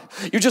God.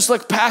 You're just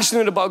like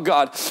passionate about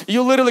God.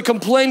 You literally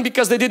complain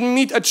because they didn't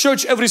meet at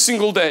church every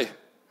single day.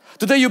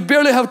 Today you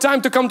barely have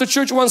time to come to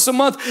church once a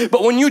month,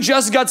 but when you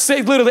just got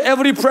saved, literally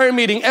every prayer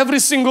meeting, every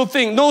single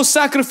thing, no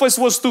sacrifice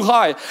was too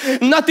high.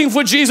 Nothing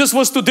for Jesus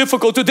was too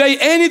difficult. Today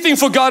anything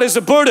for God is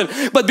a burden,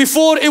 but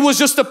before it was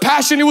just a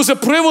passion, it was a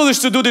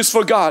privilege to do this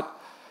for God.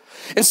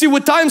 And see,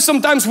 with time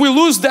sometimes we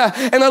lose that,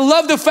 and I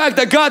love the fact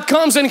that God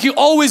comes and He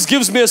always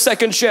gives me a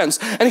second chance.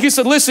 And He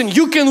said, listen,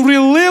 you can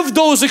relive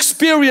those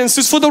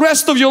experiences for the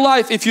rest of your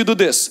life if you do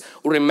this.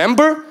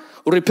 Remember,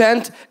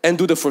 repent and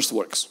do the first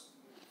works.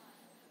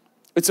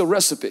 It's a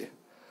recipe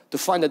to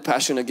find that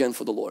passion again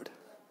for the Lord.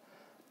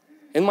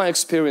 In my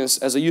experience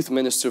as a youth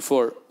minister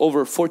for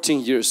over 14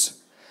 years,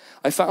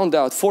 I found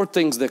out 4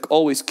 things that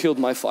always killed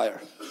my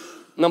fire.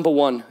 Number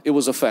 1, it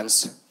was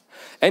offense.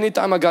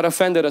 Anytime I got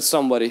offended at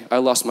somebody, I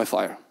lost my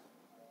fire.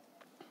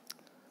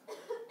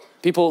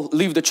 People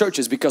leave the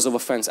churches because of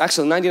offense.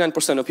 Actually,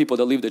 99% of people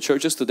that leave the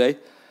churches today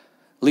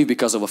leave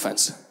because of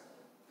offense.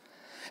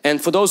 And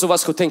for those of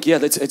us who think, yeah,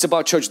 it's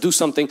about church, do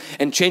something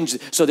and change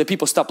so that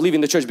people stop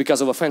leaving the church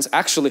because of offense.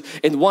 Actually,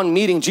 in one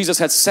meeting, Jesus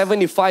had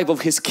 75 of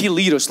His key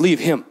leaders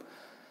leave Him.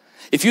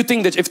 If you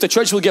think that if the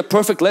church will get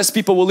perfect, less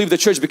people will leave the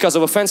church because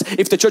of offense.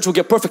 If the church will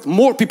get perfect,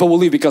 more people will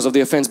leave because of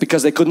the offense,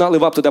 because they could not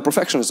live up to that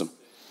perfectionism.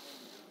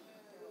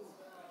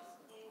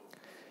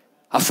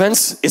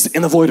 Offense is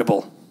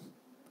unavoidable.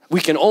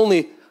 We can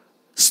only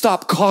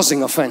stop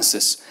causing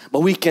offenses, but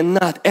we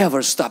cannot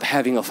ever stop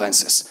having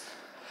offenses.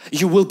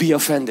 You will be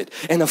offended,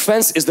 and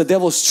offense is the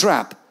devil's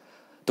trap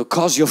to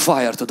cause your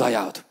fire to die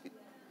out.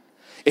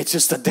 It's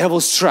just the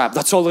devil's trap.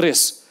 That's all it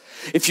is.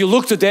 If you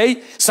look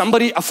today,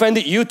 somebody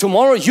offended you,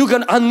 tomorrow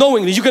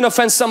unknowingly you're gonna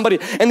offend somebody,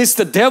 and it's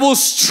the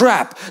devil's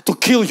trap to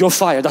kill your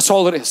fire. That's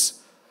all it is.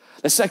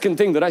 The second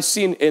thing that I've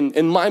seen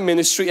in my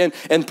ministry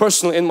and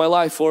personally in my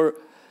life, or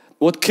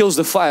what kills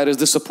the fire, is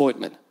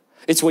disappointment.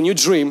 It's when you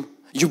dream,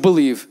 you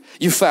believe,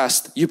 you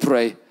fast, you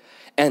pray,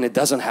 and it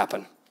doesn't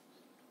happen.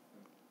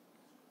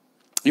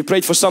 You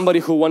prayed for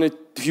somebody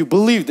you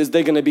believed that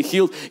they're going to be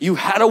healed. You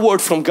had a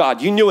word from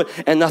God. You knew it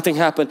and nothing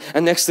happened.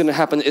 And next thing that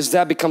happened is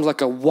that becomes like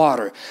a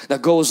water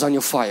that goes on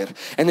your fire.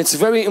 And it's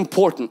very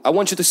important. I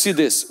want you to see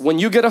this. When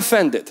you get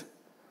offended,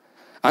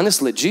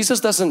 honestly,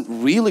 Jesus doesn't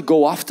really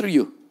go after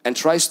you and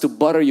tries to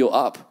butter you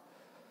up.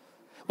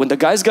 When the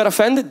guys got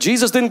offended,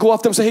 Jesus didn't go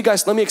after them and say, hey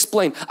guys, let me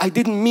explain. I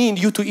didn't mean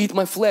you to eat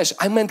my flesh.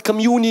 I meant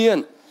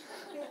communion.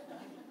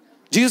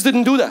 Jesus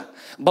didn't do that.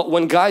 But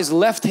when guys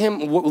left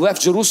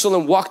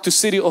Jerusalem, walked to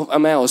city of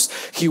Emmaus,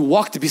 He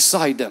walked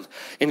beside them,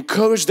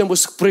 encouraged them with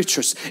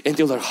scriptures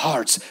until their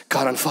hearts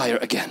got on fire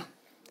again.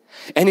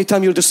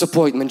 Anytime you're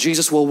disappointed,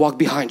 Jesus will walk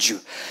behind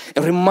you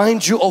and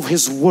remind you of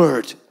His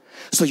word,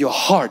 so your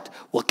heart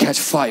will catch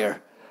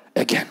fire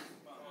again.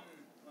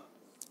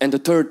 And the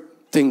third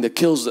thing that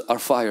kills our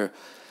fire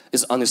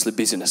is honestly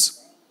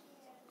busyness.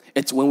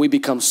 It's when we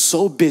become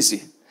so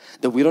busy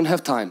that we don't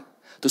have time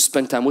to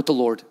spend time with the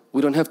Lord.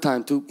 We don't have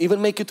time to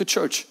even make it to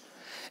church.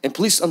 And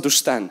please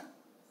understand,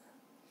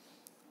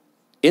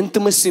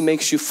 intimacy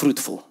makes you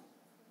fruitful,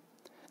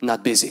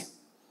 not busy.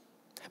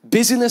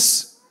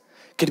 Busyness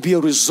can be a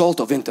result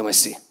of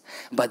intimacy,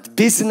 but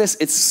busyness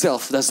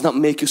itself does not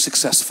make you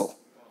successful.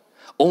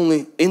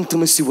 Only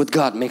intimacy with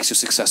God makes you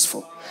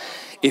successful.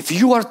 If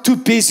you are too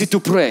busy to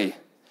pray,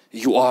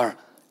 you are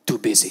too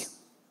busy.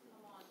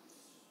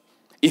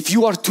 If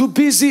you are too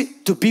busy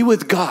to be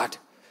with God,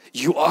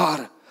 you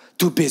are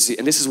too busy.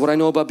 And this is what I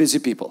know about busy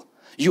people.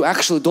 You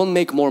actually don't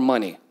make more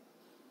money.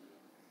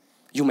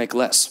 You make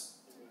less.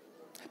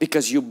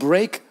 Because you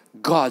break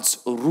God's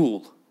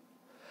rule.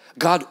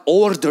 God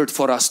ordered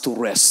for us to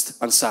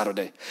rest on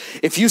Saturday.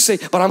 If you say,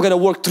 but I'm going to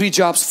work 3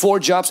 jobs, 4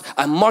 jobs,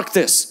 I mark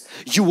this,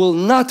 you will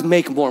not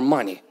make more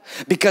money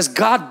because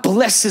God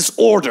blesses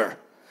order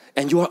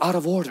and you are out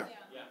of order.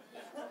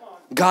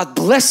 God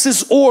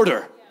blesses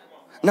order,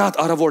 not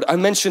out of order. I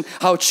mentioned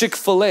how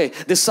Chick-fil-A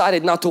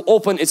decided not to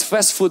open its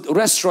fast food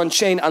restaurant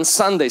chain on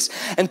Sundays.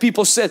 And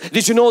people said,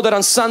 did you know that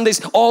on Sundays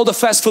all the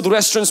fast food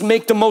restaurants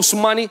make the most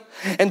money?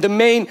 And the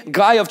main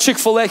guy of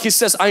Chick-fil-A, he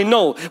says, I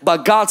know,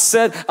 but God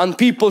said and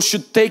people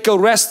should take a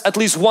rest at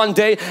least one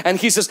day. And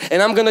he says,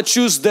 and I'm gonna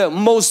choose the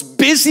most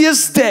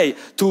busiest day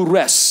to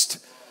rest.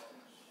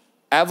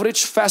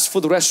 Average fast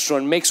food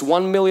restaurant makes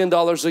 $1 million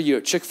a year.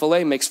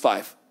 Chick-fil-A makes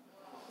 5.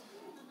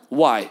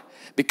 Why?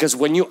 Because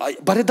when you,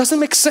 but it doesn't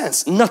make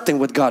sense. Nothing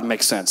with God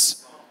makes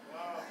sense.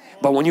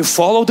 But when you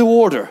follow the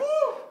order,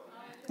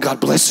 God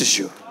blesses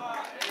you.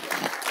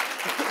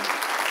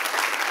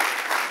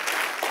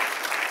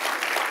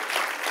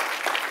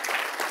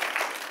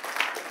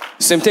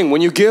 Same thing,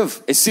 when you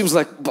give, it seems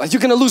like but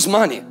you're gonna lose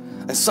money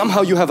and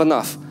somehow you have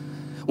enough.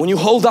 When you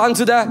hold on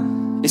to that,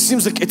 it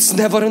seems like it's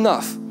never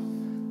enough.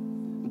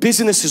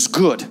 Business is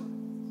good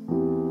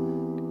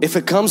if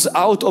it comes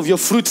out of your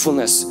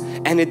fruitfulness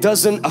and it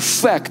doesn't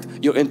affect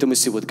your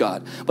intimacy with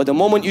God. But the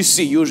moment you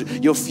see your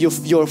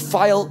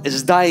fire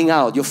is dying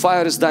out,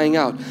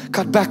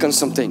 cut back on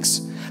some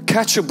things,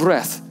 catch your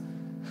breath,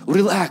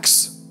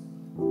 relax.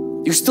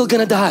 You're still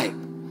gonna die.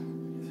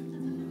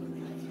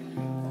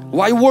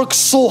 Why work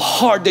so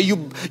hard that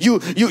you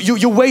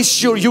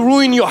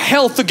ruin your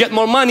health to get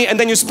more money and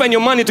then you spend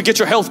your money to get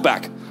your health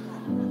back?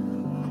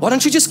 Why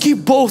don't you just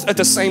keep both at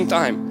the same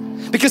time?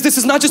 Because this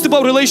is not just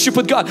about relationship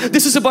with God.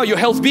 This is about your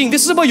health being.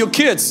 This is about your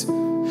kids.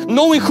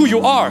 Knowing who you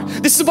are.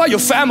 This is about your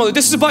family.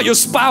 This is about your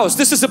spouse.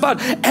 This is about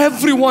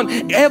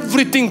everyone,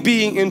 everything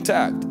being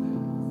intact.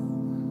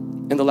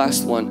 And the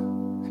last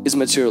one is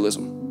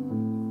materialism.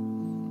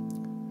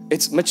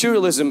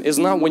 Materialism is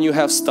not when you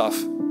have stuff.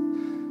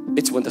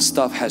 It's when the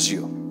stuff has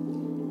you.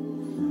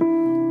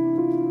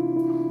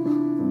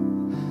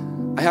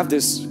 I have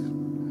this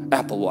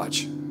Apple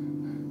Watch.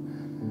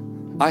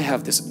 I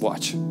have this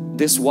watch.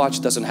 This watch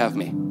doesn't have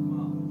me.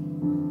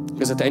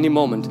 Because at any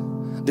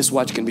moment, this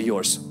watch can be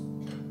yours.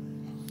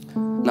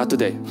 Not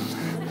today.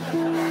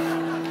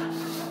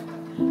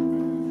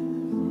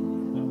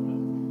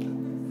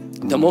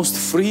 The most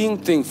freeing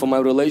thing for my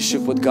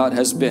relationship with God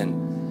has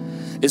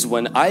been is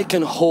when I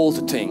can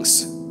hold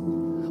things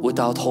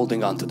without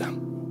holding on to them.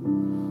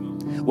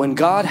 When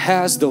God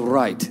has the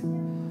right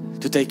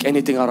to take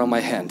anything out of my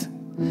hand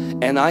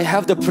and I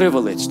have the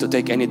privilege to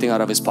take anything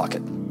out of His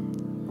pocket.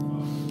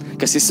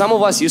 Because see, some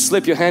of us, you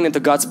slip your hand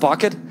into God's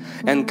pocket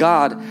and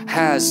God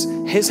has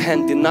His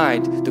hand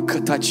denied to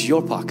touch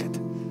your pocket.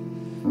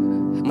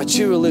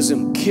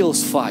 Materialism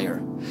kills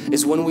fire.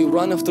 Is when we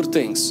run after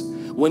things,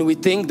 when we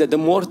think that the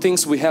more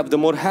things we have, the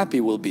more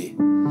happy we'll be.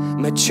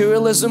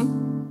 Materialism,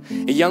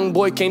 a young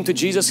boy came to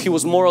Jesus, he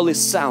was morally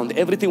sound,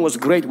 everything was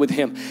great with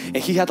him and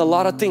he had a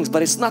lot of things,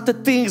 but it's not the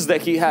things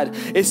that he had,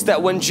 it's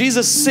that when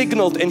Jesus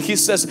signaled and He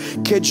says,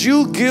 could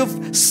you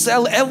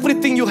sell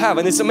everything you have?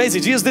 And it's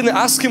amazing, Jesus didn't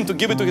ask him to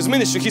give it to his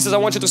ministry. He says, I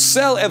want you to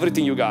sell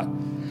everything you got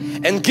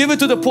and give it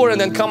to the poor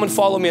and then come and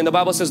follow me. And the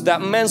Bible says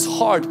that man's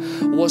heart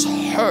was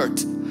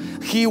hurt.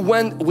 He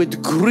went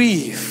with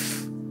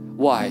grief.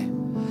 Why?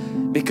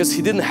 Because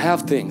he didn't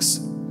have things.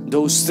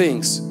 Those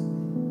things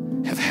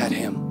have had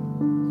him.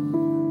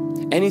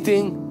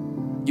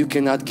 Anything you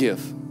cannot give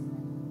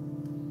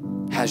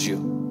has you.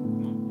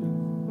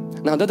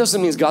 Now that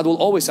doesn't mean God will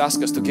always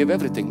ask us to give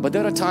everything, but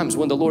there are times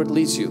when the Lord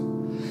leads you.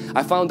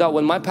 I found out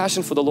when my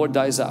passion for the Lord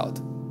dies out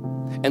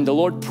and the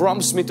Lord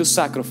prompts me to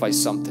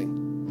sacrifice something,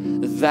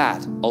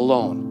 that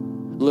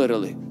alone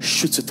literally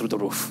shoots it through the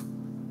roof.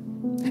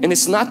 And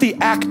it's not the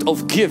act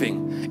of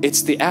giving,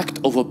 it's the act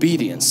of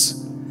obedience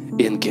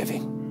in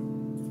giving.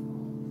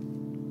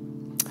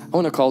 I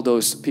want to call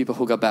those people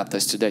who got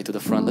baptized today to the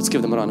front. Let's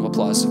give them a round of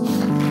applause.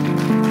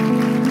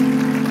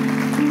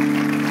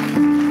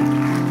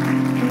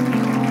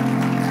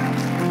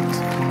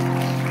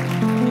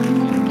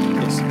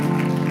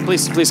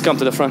 Please come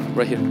to the front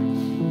right here.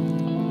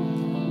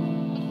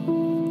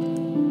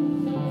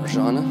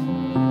 Arjana,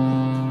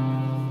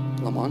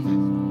 Lamon.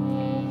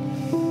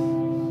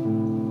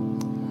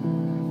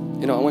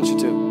 You know, I want you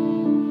to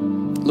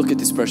look at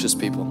these precious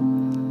people.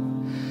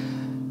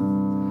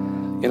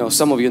 You know,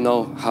 some of you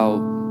know how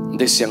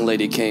this young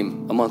lady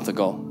came a month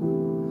ago,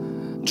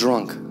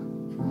 drunk,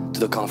 to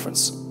the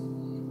conference.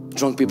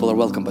 Drunk people are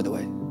welcome, by the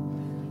way.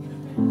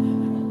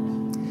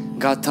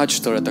 God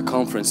touched her at the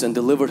conference and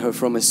delivered her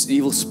from his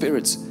evil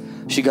spirits.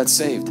 She got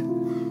saved.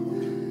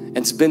 And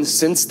it's been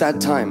since that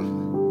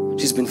time,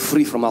 she's been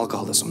free from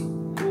alcoholism.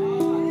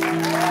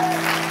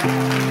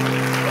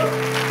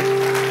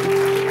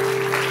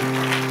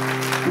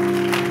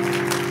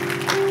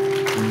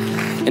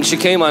 And she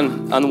came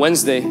on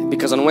Wednesday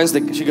because on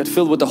Wednesday she got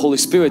filled with the Holy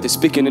Spirit,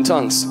 speaking in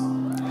tongues.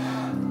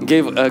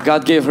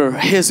 God gave her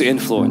His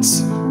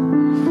influence.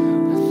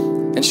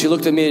 And she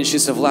looked at me and she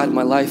said, Vlad,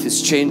 my life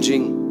is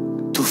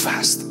changing too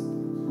fast.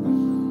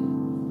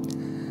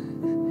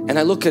 And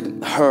I look at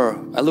her,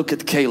 I look at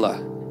Kayla,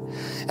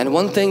 and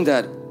one thing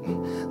that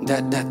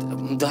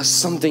does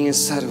something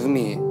inside of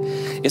me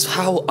is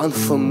how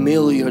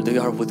unfamiliar they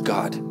are with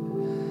God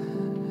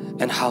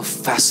and how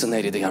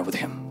fascinated they are with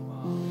Him.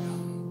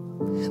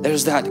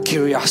 There's that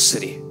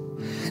curiosity.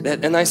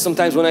 And I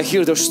sometimes when I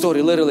hear their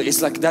story, literally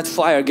it's like that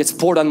fire gets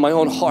poured on my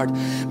own heart,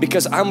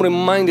 because I'm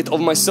reminded of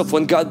myself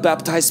when God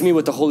baptized me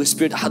with the Holy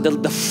Spirit, how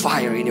the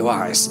fire in your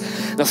eyes,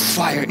 the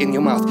fire in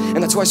your mouth.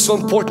 And that's why it's so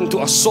important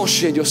to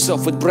associate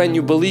yourself with brand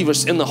new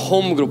believers in the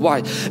home group.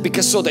 Why?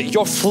 Because so that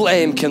your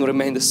flame can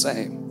remain the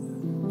same.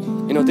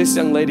 You know, this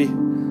young lady,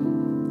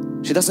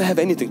 she doesn't have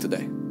anything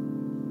today.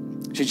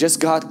 She just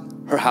got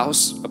her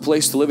house, a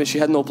place to live, and she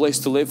had no place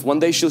to live. One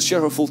day she'll share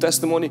her full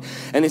testimony,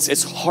 and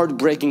it's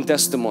heartbreaking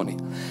testimony.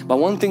 But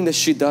one thing that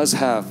she does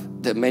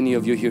have that many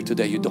of you here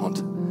today you don't,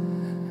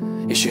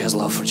 is she has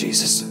love for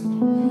Jesus.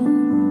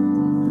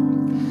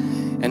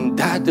 And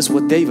that is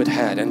what David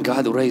had, and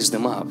God raised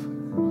him up.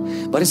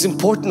 But it's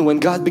important when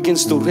God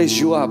begins to raise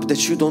you up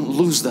that you don't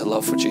lose that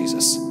love for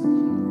Jesus,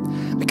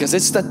 because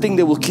it's that thing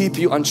that will keep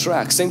you on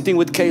track. Same thing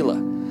with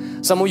Kayla.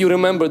 Some of you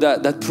remember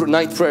that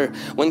night prayer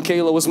when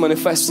Kayla was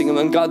manifesting, and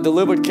when God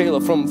delivered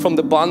Kayla from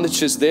the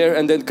bondages there,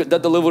 and then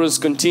that deliverance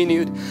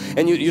continued,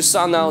 and you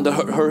saw now that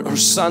her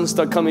son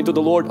start coming to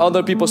the Lord,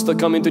 other people start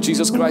coming to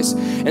Jesus Christ.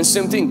 And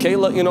same thing,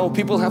 Kayla, you know,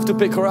 people have to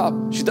pick her up.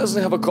 She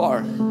doesn't have a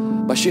car,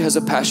 but she has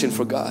a passion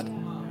for God.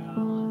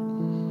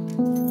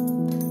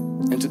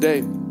 And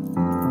today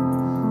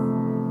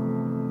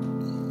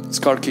it's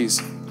car keys,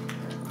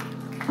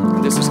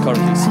 and this is car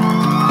keys.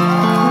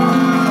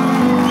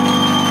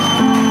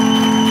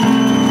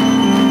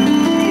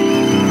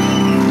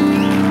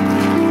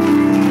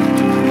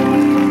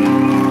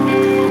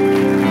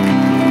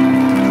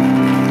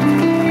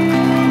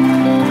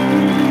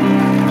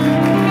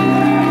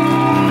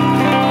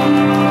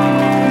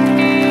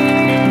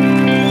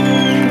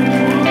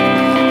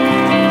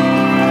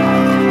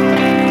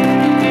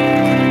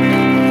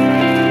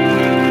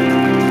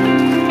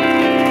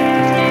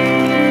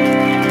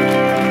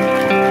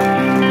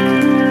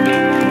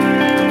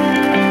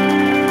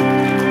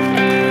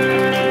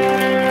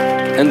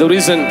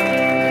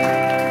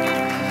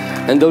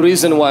 And the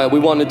reason why we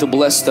wanted to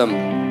bless them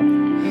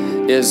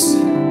is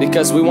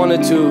because we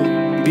wanted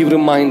to be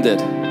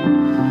reminded,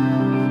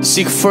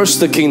 seek first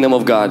the kingdom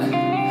of God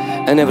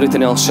and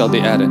everything else shall be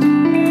added.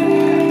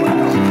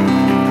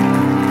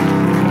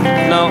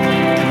 Now,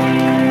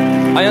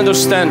 I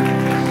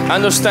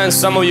understand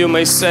some of you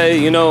may say,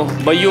 you know,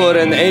 but you are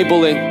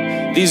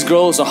enabling. These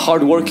girls are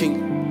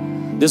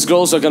hardworking. These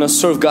girls are going to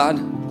serve God,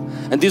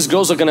 and these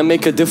girls are going to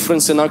make a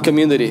difference in our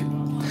community.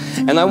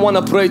 And I want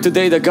to pray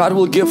today that God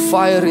will give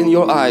fire in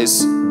your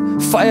eyes,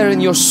 fire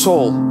in your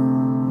soul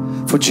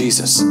for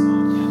Jesus.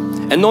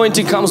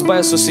 Anointing comes by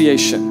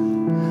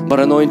association, but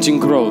anointing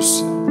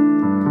grows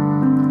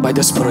by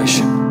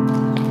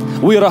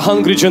desperation. We are a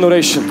hungry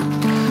generation.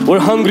 We're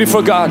hungry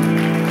for God.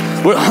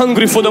 We're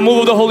hungry for the move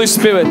of the Holy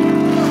Spirit.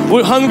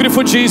 We're hungry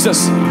for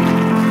Jesus.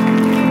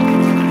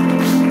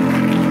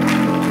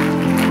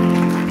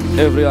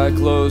 Every eye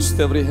closed,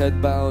 every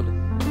head bowed.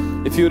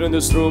 If you're in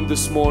this room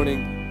this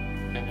morning,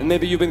 and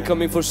maybe you've been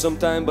coming for some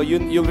time, but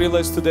you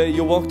realize today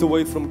you walked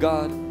away from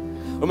God.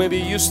 Or maybe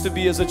you used to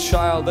be as a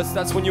child,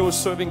 that's when you were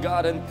serving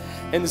God,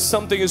 and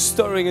something is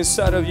stirring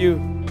inside of you.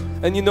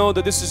 And you know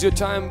that this is your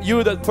time.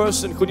 You're that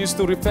person who needs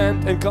to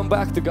repent and come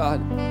back to God.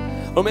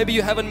 Or maybe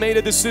you haven't made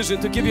a decision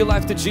to give your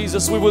life to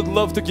Jesus. We would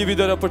love to give you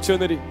that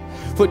opportunity.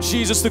 For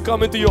Jesus to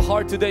come into your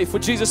heart today. For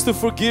Jesus to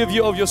forgive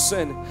you of your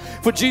sin.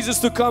 For Jesus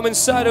to come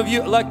inside of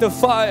you like the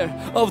fire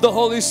of the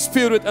Holy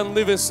Spirit and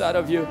live inside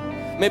of you.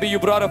 Maybe you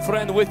brought a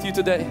friend with you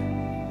today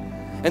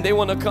and they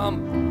want to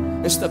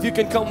come and stuff. You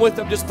can come with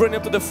them, just bring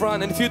them to the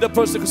front. And if you're the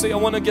person who say, I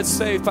want to get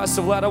saved,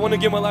 Pastor Vlad, I want to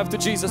give my life to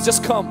Jesus,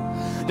 just come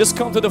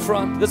to the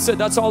front. That's it,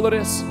 that's all it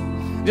is.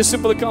 Just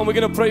simply come, we're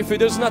going to pray for you.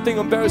 There's nothing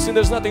embarrassing,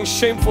 there's nothing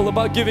shameful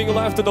about giving your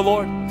life to the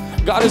Lord.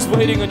 God is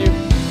waiting on you.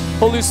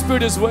 Holy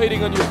Spirit is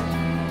waiting on you.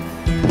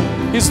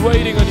 He's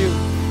waiting on you.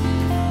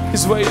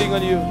 He's waiting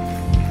on you.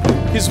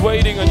 He's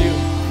waiting on you.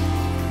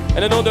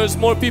 And I know there's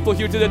more people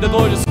here today. The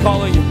Lord is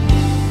calling you.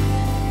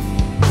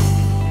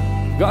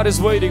 God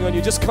is waiting on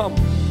you. Just come.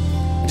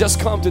 Just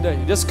come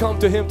today. Just come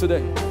to Him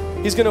today.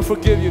 He's going to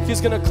forgive you. He's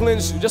going to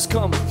cleanse you. Just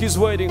come. He's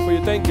waiting for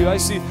you. Thank you. I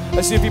see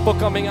people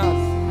coming out.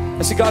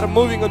 I see God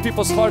moving on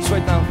people's hearts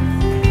right now.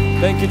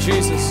 Thank you,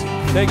 Jesus.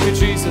 Thank you,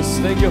 Jesus.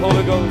 Thank you,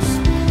 Holy Ghost.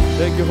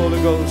 Thank you,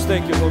 Holy Ghost.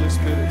 Thank you, Holy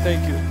Spirit.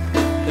 Thank you.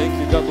 Thank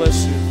you. God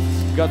bless you.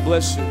 God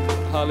bless you.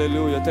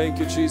 Hallelujah. Thank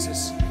you,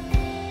 Jesus.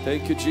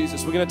 Thank you,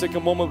 Jesus. We're going to take a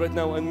moment right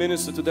now and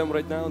minister to them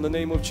right now in the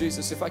name of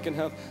Jesus. If I can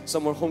have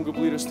some more home group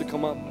leaders to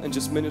come up and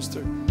just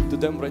minister to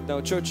them right now.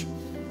 Church,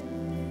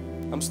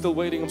 I'm still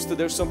waiting.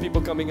 There's some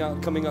people coming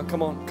out. Come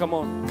on.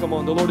 The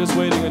Lord is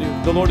waiting on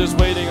you. The Lord is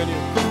waiting on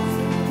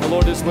you. The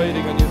Lord is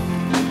waiting on you.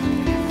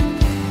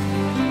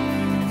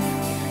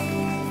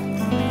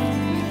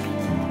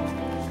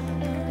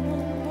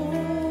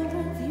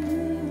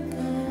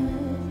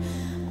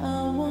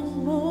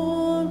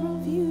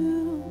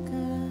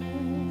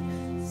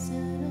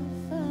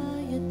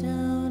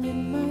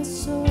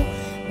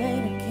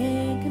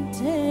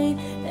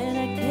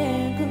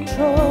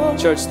 control.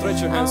 Church,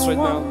 stretch your hands right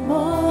now.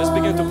 Let's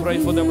begin to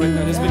pray for them right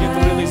now. Let's begin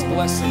to release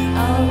blessing.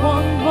 I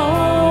want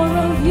more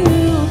of you,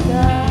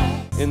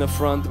 God. In the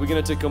front, we're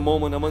going to take a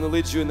moment. I'm going to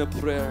lead you in a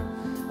prayer.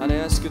 And I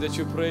ask you that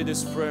you pray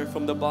this prayer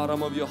from the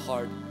bottom of your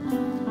heart.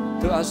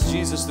 To ask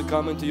Jesus to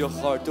come into your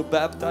heart, to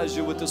baptize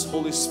you with His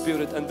Holy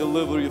Spirit and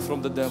deliver you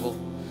from the devil.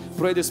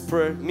 Pray this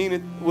prayer, mean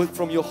it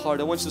from your heart.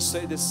 I want you to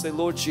say this, say,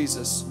 Lord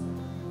Jesus,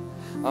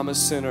 I'm a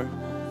sinner.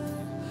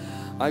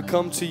 I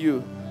come to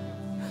you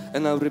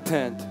and I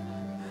repent.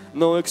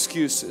 No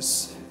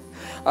excuses.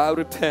 I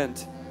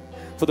repent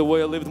for the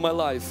way I lived my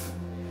life,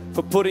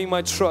 for putting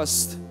my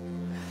trust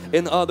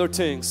in other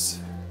things.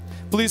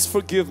 Please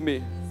forgive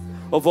me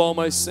of all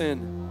my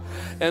sin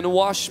and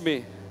wash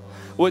me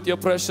with your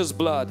precious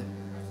blood.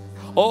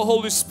 Oh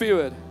Holy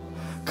Spirit,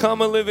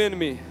 come and live in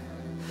me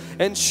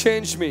and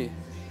change me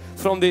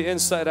from the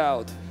inside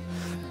out.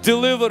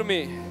 Deliver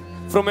me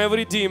from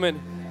every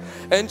demon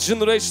and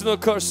generational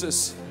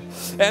curses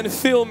and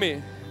fill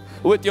me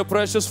with your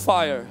precious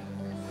fire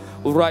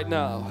right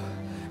now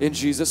in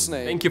Jesus'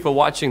 name. Thank you for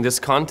watching this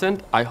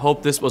content. I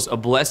hope this was a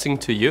blessing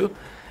to you.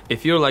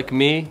 If you're like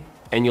me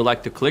and you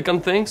like to click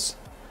on things,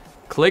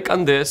 click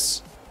on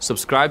this,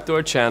 subscribe to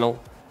our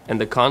channel, and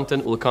the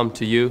content will come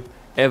to you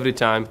every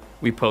time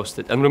we post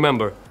it. And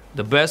remember,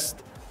 the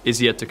best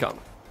is yet to come.